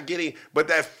 Like, I'm not getting, but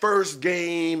that first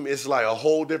game is like a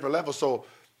whole different level. So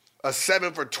a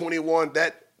 7 for 21,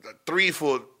 that 3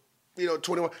 for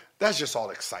 21, that's just all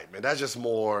excitement. That's just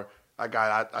more,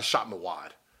 I shot my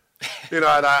wad. And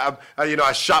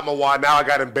I shot my wad. Now I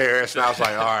got embarrassed. And I was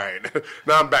like, all right,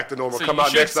 now I'm back to normal. So Come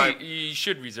out next night. You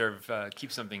should reserve,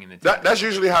 keep something in the tank. That's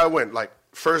usually how it went. Like,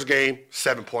 first game,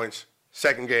 7 points.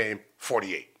 Second game,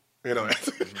 48.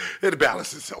 It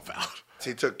balances itself out.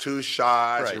 He took 2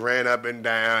 shots. Right. He ran up and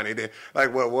down. He did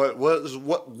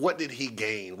what did he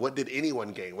gain? What did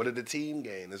anyone gain? What did the team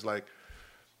gain? It's like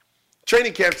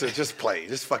training camps are just play.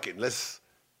 Just fucking let's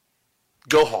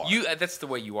go hard. That's the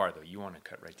way you are though. You want to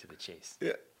cut right to the chase.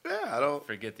 Yeah. I don't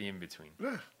forget the in between.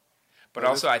 Yeah. But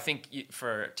also, I think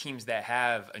for teams that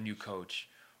have a new coach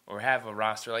or have a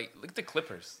roster, like look at the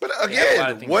Clippers. But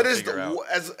again, what is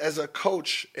as a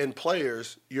coach and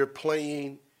players, you're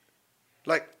playing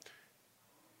like.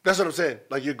 That's what I'm saying.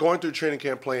 Like, you're going through training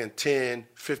camp playing 10,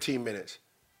 15 minutes.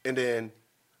 And then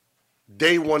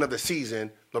day one of the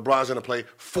season, LeBron's going to play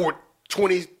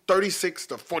 36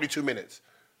 to 42 minutes.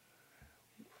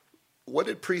 What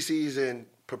did preseason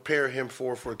prepare him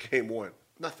for game one?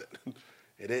 Nothing.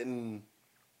 It didn't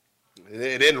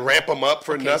ramp him up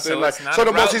for nothing. So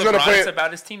the most he's going to play. It's about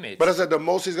his teammates. But I said the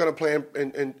most he's going to play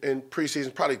in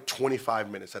preseason, probably 25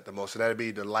 minutes at the most. So that'd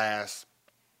be the last.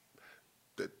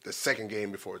 The second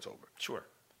game before it's over. Sure.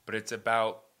 But it's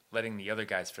about letting the other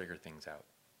guys figure things out.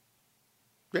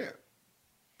 Yeah.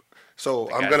 So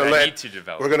we're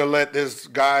going to let this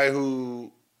guy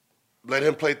who let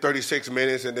him play 36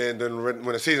 minutes and then when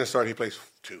the season starts, he plays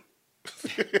 2.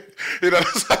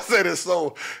 That's I said it's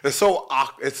so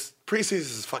awkward. Preseason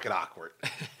is fucking awkward.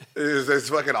 It's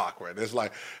fucking awkward. It's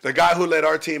like the guy who led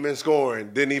our team in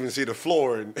scoring didn't even see the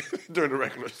floor during the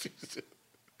regular season.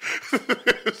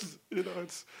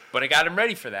 But I got him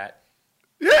ready for that.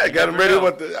 Yeah, I got him ready.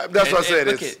 That's what I said.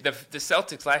 Look at the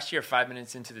Celtics last year. 5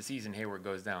 minutes into the season, Hayward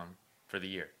goes down for the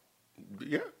year.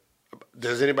 Yeah.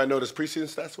 Does anybody know what his preseason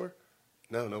stats were?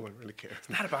 No one really cares.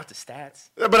 It's not about the stats.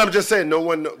 But I'm just saying, no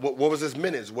one. What was his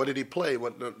minutes? What did he play?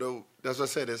 That's what I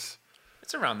said. It's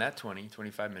around that 20,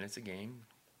 25 minutes a game.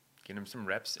 Get him some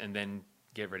reps and then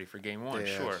get ready for game one.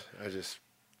 Yeah, sure.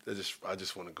 I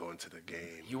just want to go into the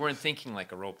game. You weren't thinking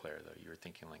like a role player, though. You were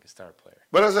thinking like a star player.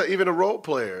 But as even a role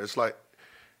player, it's like,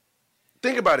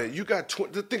 think about it. You got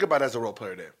think about it as a role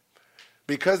player then,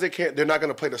 because they're not going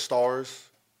to play the stars.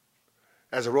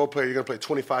 As a role player, you're going to play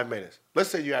 25 minutes. Let's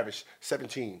say you average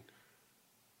 17.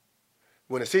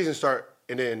 When the season starts,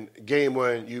 and then game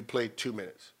one you play 2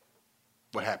 minutes,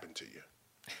 what happened to you?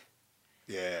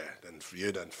 Yeah, then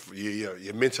you're done.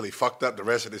 You're mentally fucked up the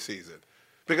rest of the season.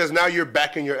 Because now you're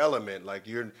back in your element. Like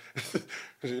we're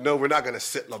not gonna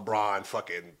sit LeBron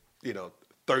fucking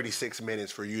 36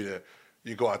 minutes for you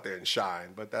go out there and shine.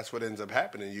 But that's what ends up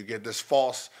happening. You get this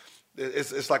false.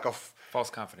 It's like a false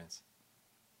confidence.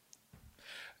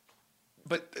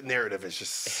 But the narrative is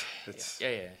just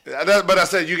yeah. But I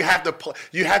said you have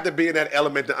to be in that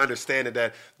element to understand it,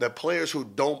 that the players who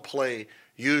don't play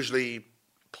usually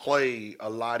play a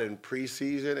lot in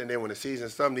preseason, and then when the season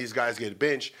some of these guys get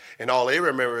benched, and all they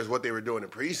remember is what they were doing in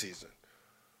preseason.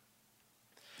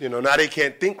 Now they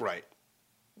can't think right.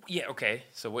 Yeah, okay.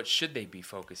 So what should they be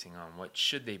focusing on? What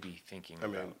should they be thinking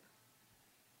about?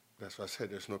 That's what I said.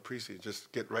 There's no preseason.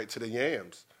 Just get right to the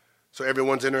yams. So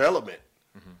everyone's in their element.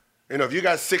 Mm-hmm. If you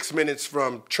got 6 minutes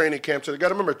from training camp, so you got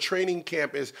to remember, training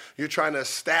camp is you're trying to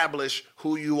establish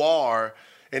who you are.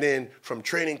 And then from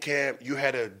training camp, you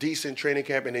had a decent training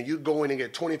camp, and then you go in and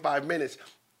get 25 minutes.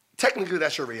 Technically,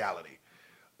 that's your reality.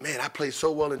 Man, I played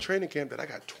so well in training camp that I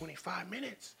got 25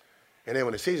 minutes. And then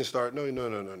when the season starts, no.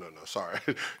 Sorry,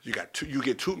 you get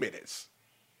 2 minutes.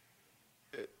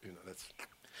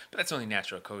 But that's only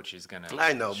natural. Coach is gonna.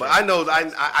 I know, but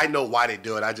I know why they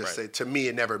do it. I just say, to me,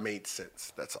 it never made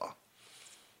sense. That's all.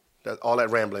 All that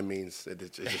rambling means it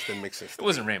just didn't make sense. It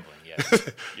wasn't rambling. Yeah,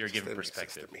 you're giving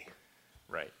perspective. To me.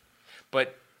 Right.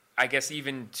 But I guess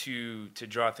even to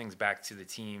draw things back to the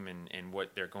team and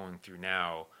what they're going through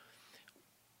now,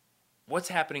 what's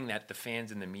happening that the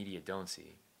fans and the media don't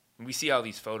see? We see all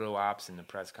these photo ops and the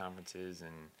press conferences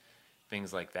and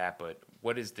things like that, but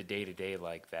what is the day-to-day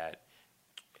like that?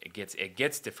 It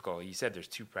gets difficult. You said there's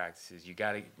 2 practices. You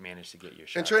got to manage to get your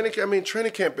shot. And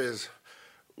training camp is,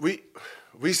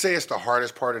 we say it's the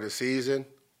hardest part of the season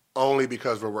only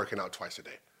because we're working out twice a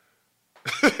day.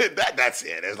 That's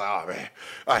it. It's like, oh man,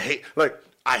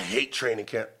 I hate training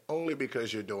camp only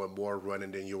because you're doing more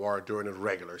running than you are during the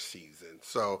regular season.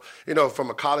 So,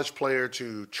 from a college player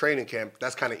to training camp,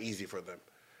 that's kind of easy for them.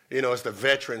 It's the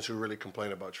veterans who really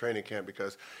complain about training camp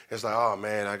because it's like, oh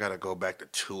man, I got to go back to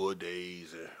 2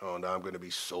 days. And, oh, now I'm going to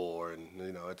be sore. And,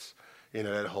 it's,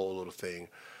 that whole little thing.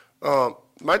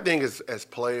 My thing is, as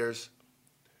players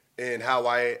and how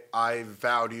I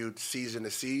valued season to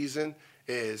season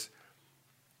is,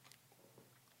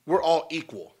 we're all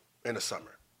equal in the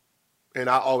summer. And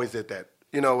I always did that.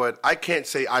 You know what? I can't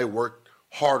say I worked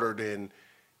harder than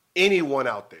anyone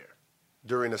out there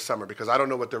during the summer because I don't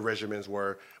know what their regimens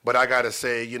were. But I got to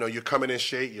say, you know, you're coming in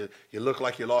shape. You look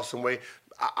like you lost some weight.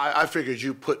 I figured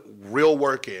you put real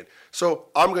work in. So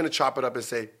I'm going to chop it up and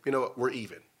say, you know what? We're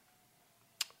even.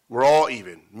 We're all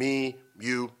even. Me,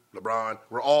 you, LeBron,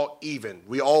 we're all even.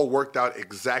 We all worked out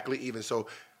exactly even. So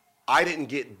I didn't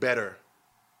get better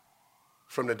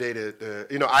from the day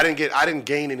I didn't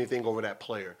gain anything over that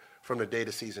player from the day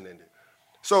the season ended.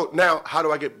 So now, how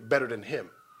do I get better than him?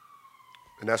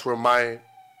 And that's where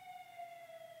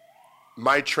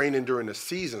my training during the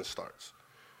season starts.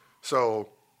 So,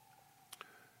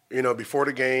 you know, before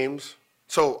the games,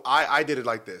 so I did it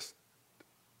like this.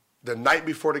 The night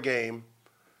before the game,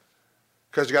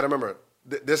 because you got to remember,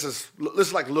 this is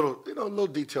like little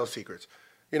detailed secrets.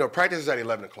 You know, practice is at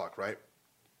 11 o'clock, right?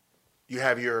 You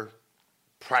have your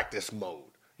practice mode.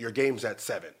 Your game's at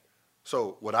 7.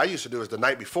 So what I used to do is the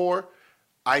night before,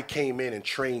 I came in and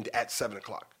trained at 7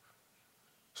 o'clock.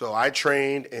 So I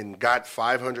trained and got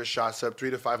 500 shots up,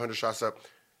 300 to 500 shots up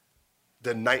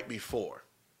the night before.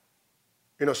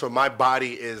 You know, so my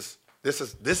body is, this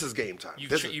is game time.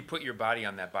 You put your body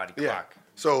on that body clock.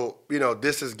 So, you know,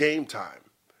 this is game time.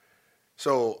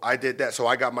 So I did that. So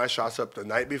I got my shots up the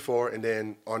night before, and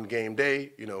then on game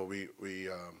day, you know, we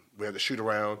have the shoot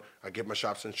around. I get my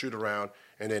shots and shoot around,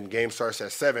 and then game starts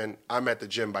at 7. I'm at the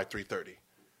gym by 3:30.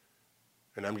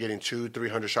 And I'm getting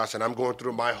 200-300 shots, and I'm going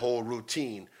through my whole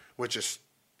routine, which is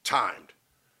timed.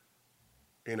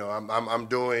 You know, I'm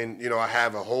doing, you know, I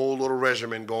have a whole little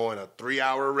regimen going, a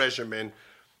 3-hour regimen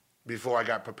before I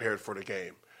got prepared for the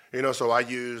game. You know, so I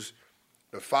use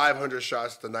the 500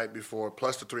 shots the night before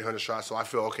plus the 300 shots, so I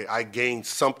feel, okay, I gained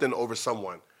something over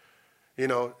someone. You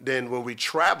know, then when we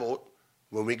traveled,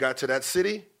 when we got to that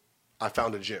city, I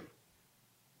found a gym.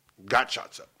 Got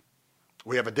shots up.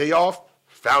 We have a day off,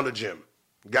 found a gym.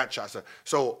 Got shots up.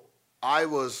 So I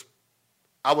was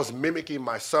mimicking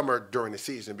my summer during the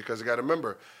season because you got to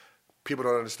remember, people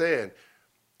don't understand.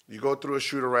 You go through a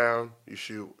shoot around, you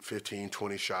shoot 15,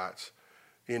 20 shots,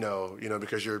 you know,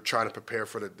 because you're trying to prepare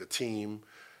for the team,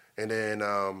 and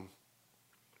then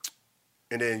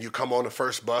you come on the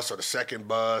first bus or the second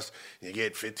bus, you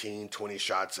get 15, 20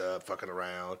 shots up, fucking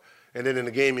around, and then in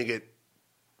the game you get,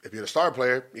 if you're the star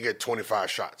player, you get 25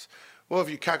 shots. Well, if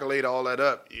you calculate all that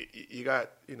up, you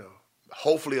got, you know,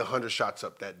 hopefully 100 shots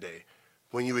up that day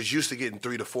when you was used to getting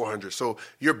 300 to 400. So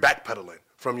you're backpedaling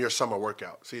from your summer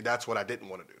workout. See, that's what I didn't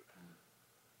want to do.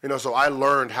 You know, so I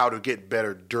learned how to get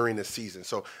better during the season.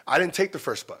 So I didn't take the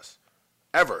first bus,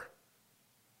 ever,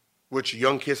 which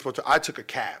young kids supposed to. I took a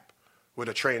cab with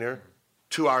a trainer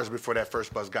 2 hours before that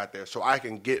first bus got there so I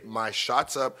can get my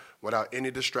shots up without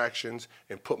any distractions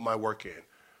and put my work in.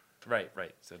 Right.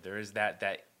 So there is that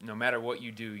no matter what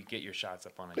you do, you get your shots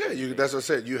up on it. Yeah, that's what I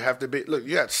said. You have to be, look,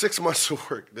 you got 6 months of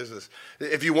work. This is,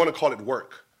 if you want to call it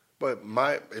work. But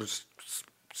it was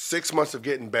 6 months of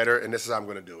getting better, and this is how I'm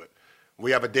going to do it.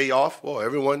 We have a day off. Well,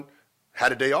 everyone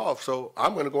had a day off, so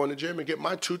I'm going to go in the gym and get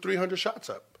my 200-300 shots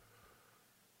up.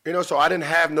 You know, so I didn't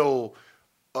have no,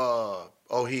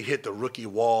 he hit the rookie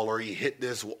wall or he hit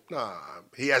this. Nah,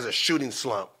 he has a shooting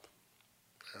slump.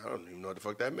 I don't even know what the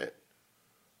fuck that meant.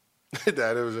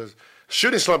 That it was just,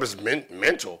 shooting slump is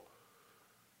mental.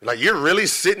 Like you're really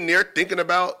sitting there thinking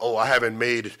about, I haven't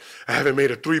made a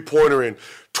 3-pointer in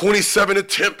 27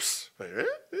 attempts. Like,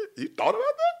 you thought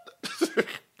about that?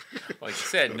 Like you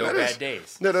said, no bad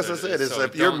days. No, that's what I said. It's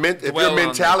if your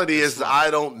mentality is I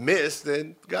don't miss,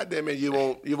 then goddamn it, you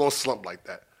won't slump like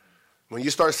that. When you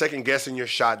start second guessing your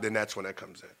shot, then that's when that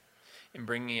comes in. And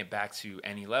bringing it back to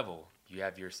any level, you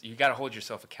got to hold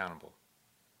yourself accountable.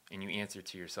 And you answer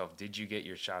to yourself, did you get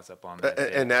your shots up on that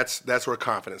day? And that's where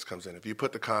confidence comes in. If you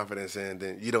put the confidence in,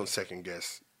 then you don't second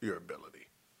guess your ability.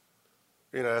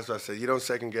 You know, that's what I said. You don't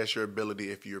second guess your ability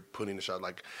if you're putting the shot.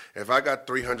 Like if I got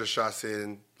 300 shots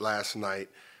in last night,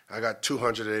 I got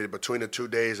 200 between the 2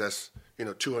 days. That's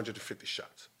 250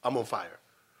 shots. I'm on fire.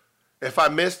 If I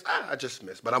missed, I just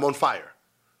missed, but I'm on fire.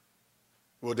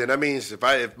 Well, then that means if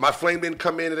my Flame didn't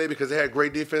come in today because they had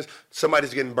great defense,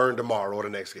 somebody's getting burned tomorrow or the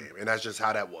next game, and that's just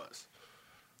how that was.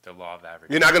 The law of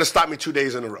averages. You're not going to stop me 2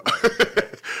 days in a row.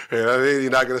 You know what I mean? You're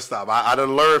not going to stop. I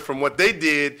done learned from what they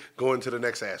did going to the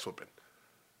next ass whooping.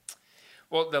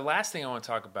 Well, the last thing I want to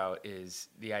talk about is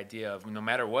the idea of no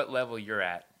matter what level you're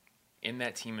at in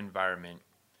that team environment,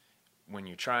 when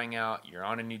you're trying out, you're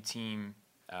on a new team,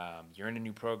 you're in a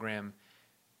new program,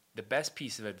 the best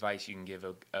piece of advice you can give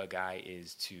a guy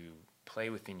is to play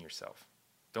within yourself.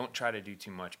 Don't try to do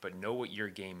too much, but know what your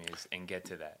game is and get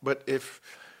to that. But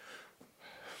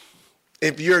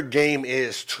if your game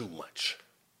is too much,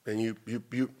 then you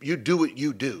do what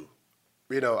you do.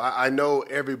 You know, I know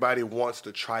everybody wants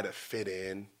to try to fit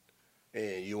in,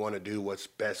 and you want to do what's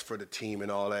best for the team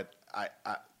and all that.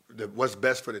 What's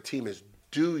best for the team is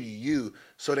do you,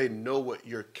 so they know what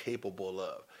you're capable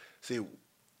of. See,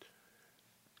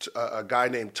 a guy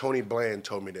named Tony Bland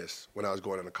told me this when I was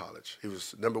going into college. He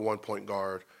was #1 point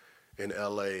guard in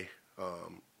L.A.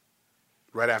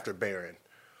 Right after Barron,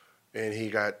 and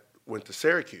he went to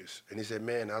Syracuse. And he said,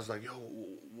 "Man," I was like, "Yo,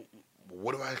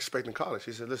 what do I expect in college?"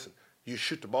 He said, "Listen, you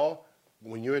shoot the ball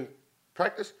when you're in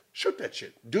practice. Shoot that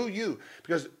shit. Do you?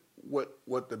 Because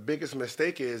what the biggest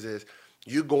mistake is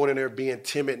you going in there being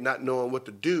timid, not knowing what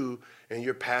to do, and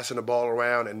you're passing the ball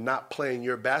around and not playing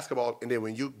your basketball. And then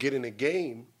when you get in a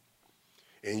game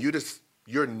and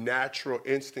your natural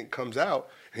instinct comes out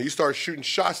and you start shooting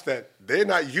shots that they're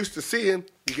not used to seeing,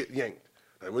 you get yanked.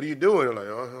 Like, what are you doing? They're like,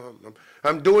 oh,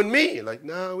 I'm doing me. Like,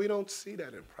 no, we don't see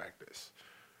that in practice.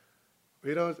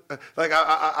 We don't. Like,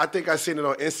 I think I seen it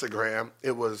on Instagram.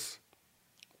 It was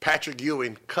Patrick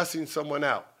Ewing cussing someone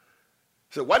out.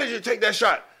 He said, "Why did you take that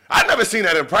shot?" I never seen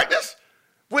that in practice.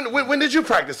 When did you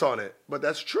practice on it? But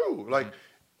that's true. Like,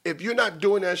 if you're not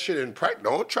doing that shit in practice,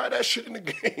 don't try that shit in the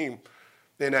game.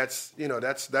 Then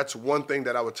that's one thing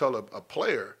that I would tell a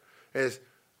player is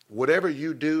whatever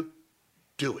you do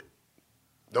it.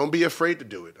 Don't be afraid to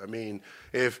do it. I mean,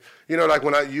 if, like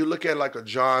when you look at like a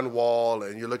John Wall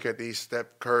and you look at these Steph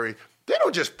Curry, they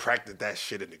don't just practice that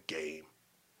shit in the game.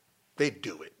 They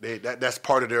do it. That's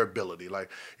part of their ability.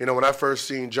 Like, when I first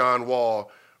seen John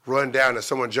Wall run down and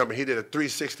someone jumping, he did a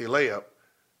 360 layup.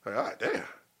 Like, all right, damn.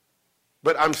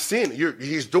 But I'm seeing it.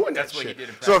 He's doing that shit.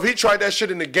 So if he tried that shit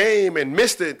in the game and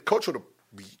missed it, coach would have,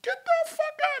 get the fuck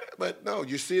out of it. But no,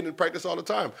 you see it in practice all the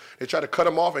time. They try to cut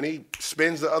him off and he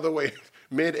spins the other way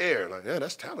mid-air. Like, yeah,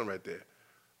 that's talent right there.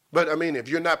 But, I mean, if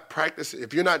you're not practicing,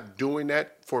 if you're not doing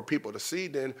that for people to see,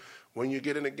 then when you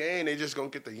get in the game, they're just going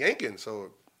to get the yanking.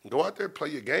 So go out there, play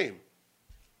your game.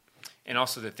 And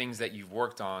also the things that you've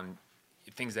worked on,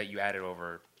 things that you added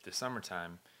over the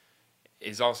summertime,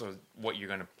 is also what you're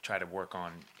going to try to work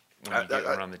on when you get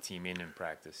around the team in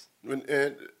practice.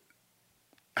 And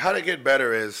how to get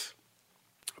better is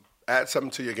add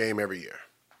something to your game every year.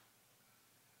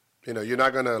 You're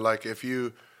not going to, like, if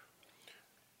you –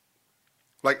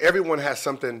 like, everyone has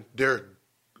something they're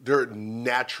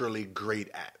naturally great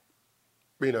at.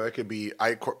 It could be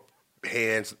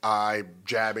hands, eye,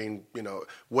 jabbing,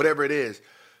 whatever it is.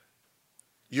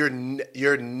 You're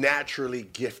naturally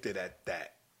gifted at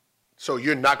that. So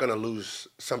you're not going to lose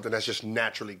something that's just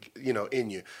naturally, in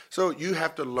you. So you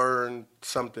have to learn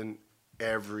something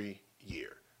every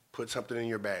year. Put something in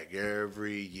your bag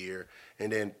every year.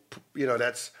 And then,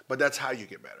 that's how you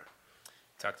get better.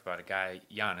 Talked about a guy,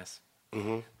 Giannis.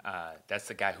 Mm-hmm. That's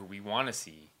the guy who we want to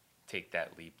see take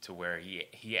that leap to where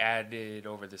he added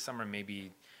over the summer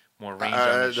maybe more range on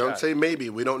the shot. Don't say maybe.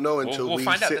 We don't know until we'll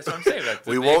find out. That's what I'm saying. Like,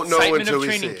 we won't know until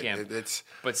we see it.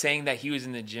 But saying that he was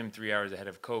in the gym 3 hours ahead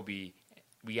of Kobe,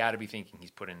 we got to be thinking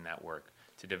he's put in that work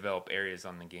to develop areas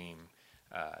on the game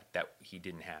that he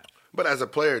didn't have. But as a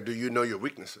player, do you know your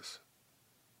weaknesses?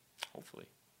 Hopefully.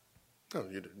 No,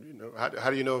 how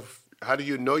do you know? How do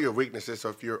you know your weaknesses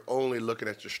if you're only looking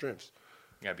at your strengths?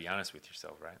 You got to be honest with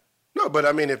yourself, right? No, but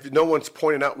I mean, if no one's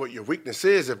pointing out what your weakness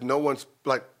is, if no one's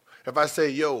like, if I say,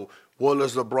 "Yo, what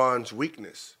is LeBron's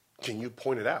weakness?" Can you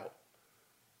point it out?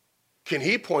 Can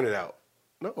he point it out?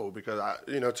 No, because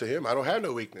to him, I don't have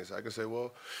no weakness. I can say,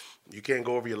 well, you can't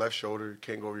go over your left shoulder, you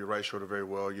can't go over your right shoulder very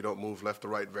well, you don't move left to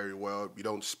right very well, you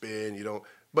don't spin, you don't.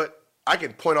 But I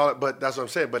can point all it. But that's what I'm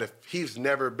saying. But if he's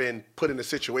never been put in a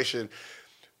situation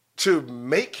to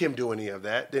make him do any of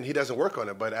that, then he doesn't work on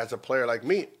it. But as a player like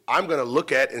me, I'm gonna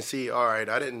look at and see, all right,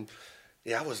 I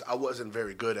wasn't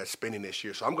very good at spinning this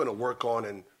year, so I'm gonna work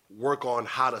on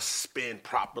how to spin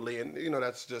properly, and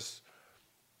that's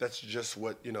just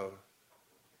what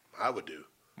I would do.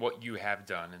 What you have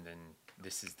done, and then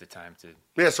this is the time to.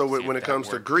 Yeah. So when it comes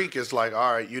to Greek, it's like,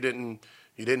 all right, you didn't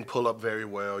pull up very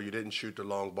well, you didn't shoot the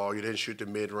long ball, you didn't shoot the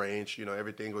mid range.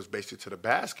 Everything was basically to the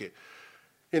basket.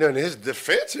 In his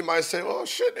defense, he might say, "Oh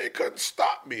shit, they couldn't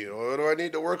stop me. What do I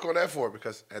need to work on that for?"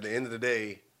 Because at the end of the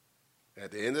day,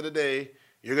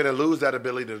 you're going to lose that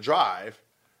ability to drive.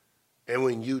 And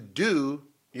when you do,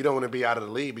 you don't want to be out of the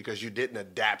league because you didn't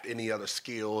adapt any other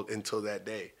skill until that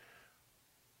day.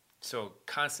 So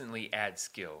constantly add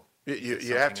skill.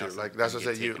 You have to. Like, that's what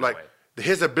I said.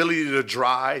 His ability to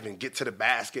drive and get to the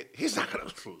basket, he's not going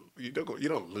to lose. You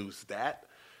don't lose that.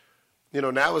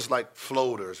 Now it's like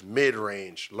floaters,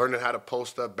 mid-range, learning how to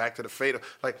post up, back to the fader.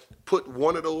 Like, put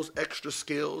one of those extra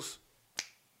skills,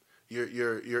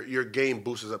 your game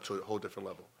boosts up to a whole different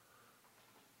level.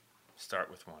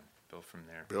 Start with one, build from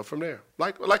there. Build from there,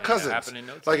 like Cousins.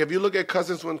 Like if you look at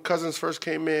Cousins when Cousins first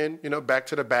came in, back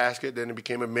to the basket, then he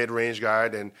became a mid-range guy,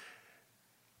 then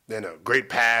a great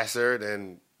passer,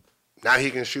 then now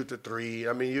he can shoot the three.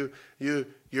 I mean,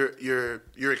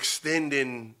 you're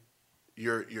extending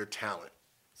your talent.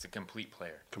 It's a complete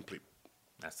player. Complete.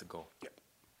 That's the goal. Yep.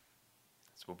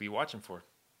 That's what we'll be watching for.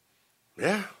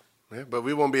 Yeah, but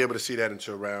we won't be able to see that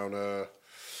until around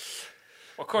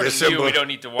according December. to you, we don't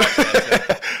need to watch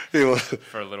that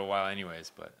for a little while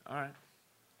anyways, but all right.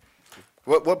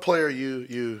 What player are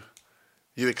you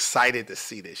excited to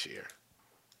see this year?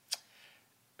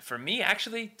 For me,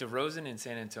 actually, DeRozan in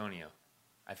San Antonio.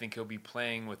 I think he'll be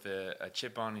playing with a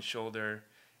chip on his shoulder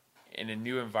in a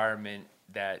new environment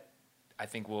that I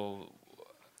think will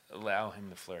allow him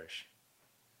to flourish.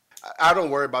 I don't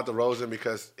worry about DeRozan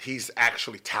because he's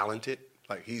actually talented.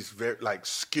 Like he's very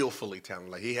skillfully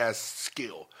talented. Like he has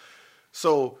skill.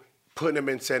 So putting him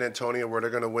in San Antonio where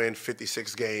they're going to win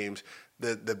 56 games,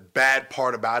 the bad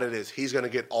part about it is he's going to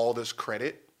get all this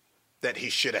credit that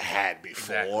he should have had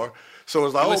before. Exactly. So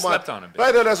it's like, he was slept on a bit.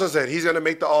 Right, that's what I said. He's going to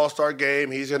make the All-Star game.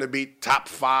 He's going to be top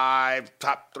 5,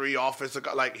 top 3 offensive.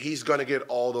 Like he's going to get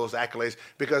all those accolades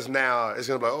because now it's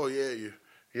going to be like, oh yeah,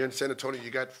 you're in San Antonio. You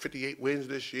got 58 wins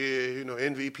this year.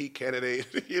 MVP candidate.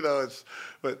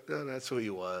 But that's who he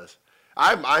was.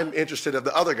 I'm interested in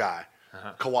the other guy,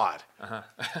 Kawhi.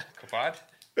 Kawhi?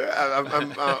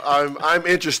 I'm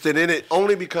interested in it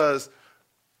only because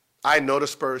I know the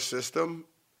Spurs system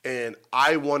and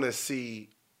I want to see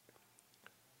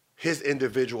his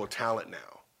individual talent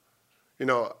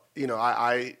now.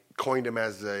 I coined him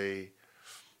as a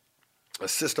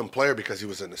system player because he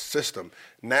was in the system.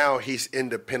 Now he's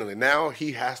independently. Now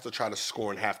he has to try to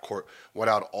score in half court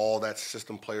without all that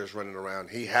system players running around.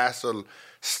 He has to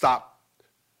stop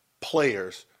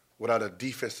players without a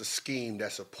defensive scheme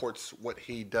that supports what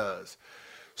he does.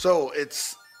 So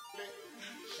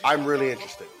I'm really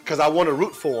interested because I want to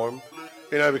root for him,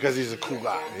 because he's a cool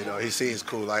guy. He seems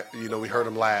cool. Like, we heard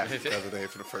him laugh the other day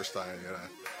for the first time.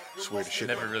 Swear to shit.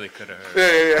 Never really could have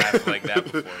heard laugh like that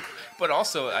before. But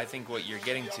also, I think what you're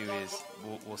getting to is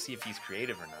we'll see if he's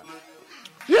creative or not.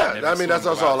 Yeah, I mean that's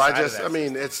all. I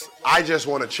just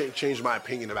want to change my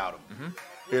opinion about him.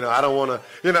 Mm-hmm. I don't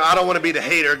want to be the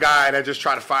hater guy that just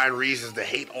try to find reasons to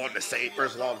hate on the same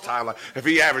person all the time. Like if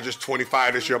he averages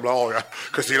 25 this year, I'm like, oh yeah,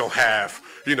 because he don't have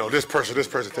this person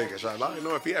taking a shot. Like,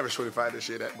 if he averages 25 this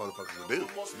year, that motherfucker's a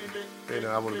dude.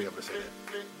 I want to be able to say that.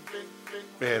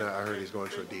 And I heard he's going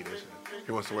to Adidas.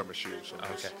 He wants to wear my shoes. So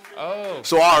okay. Oh.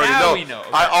 So I already know. We know. Okay.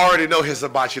 I already know his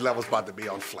hibachi level's about to be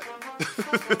on flame.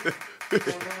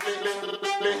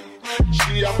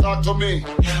 She have talked to me,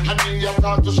 and me have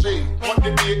talked to she. But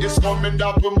the day is coming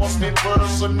that we must meet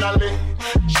personally.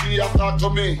 She have talked to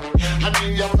me, and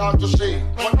me have talked to she.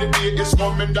 But the day is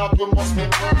coming that we must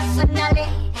meet personally.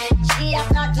 She have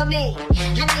talked to me,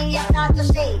 and me have talked to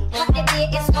she. But the day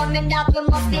is coming that we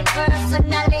must meet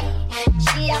personally.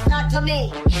 She have talked to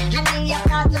me, and me have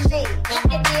talked to she. But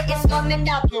the day is coming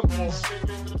that we must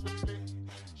meet.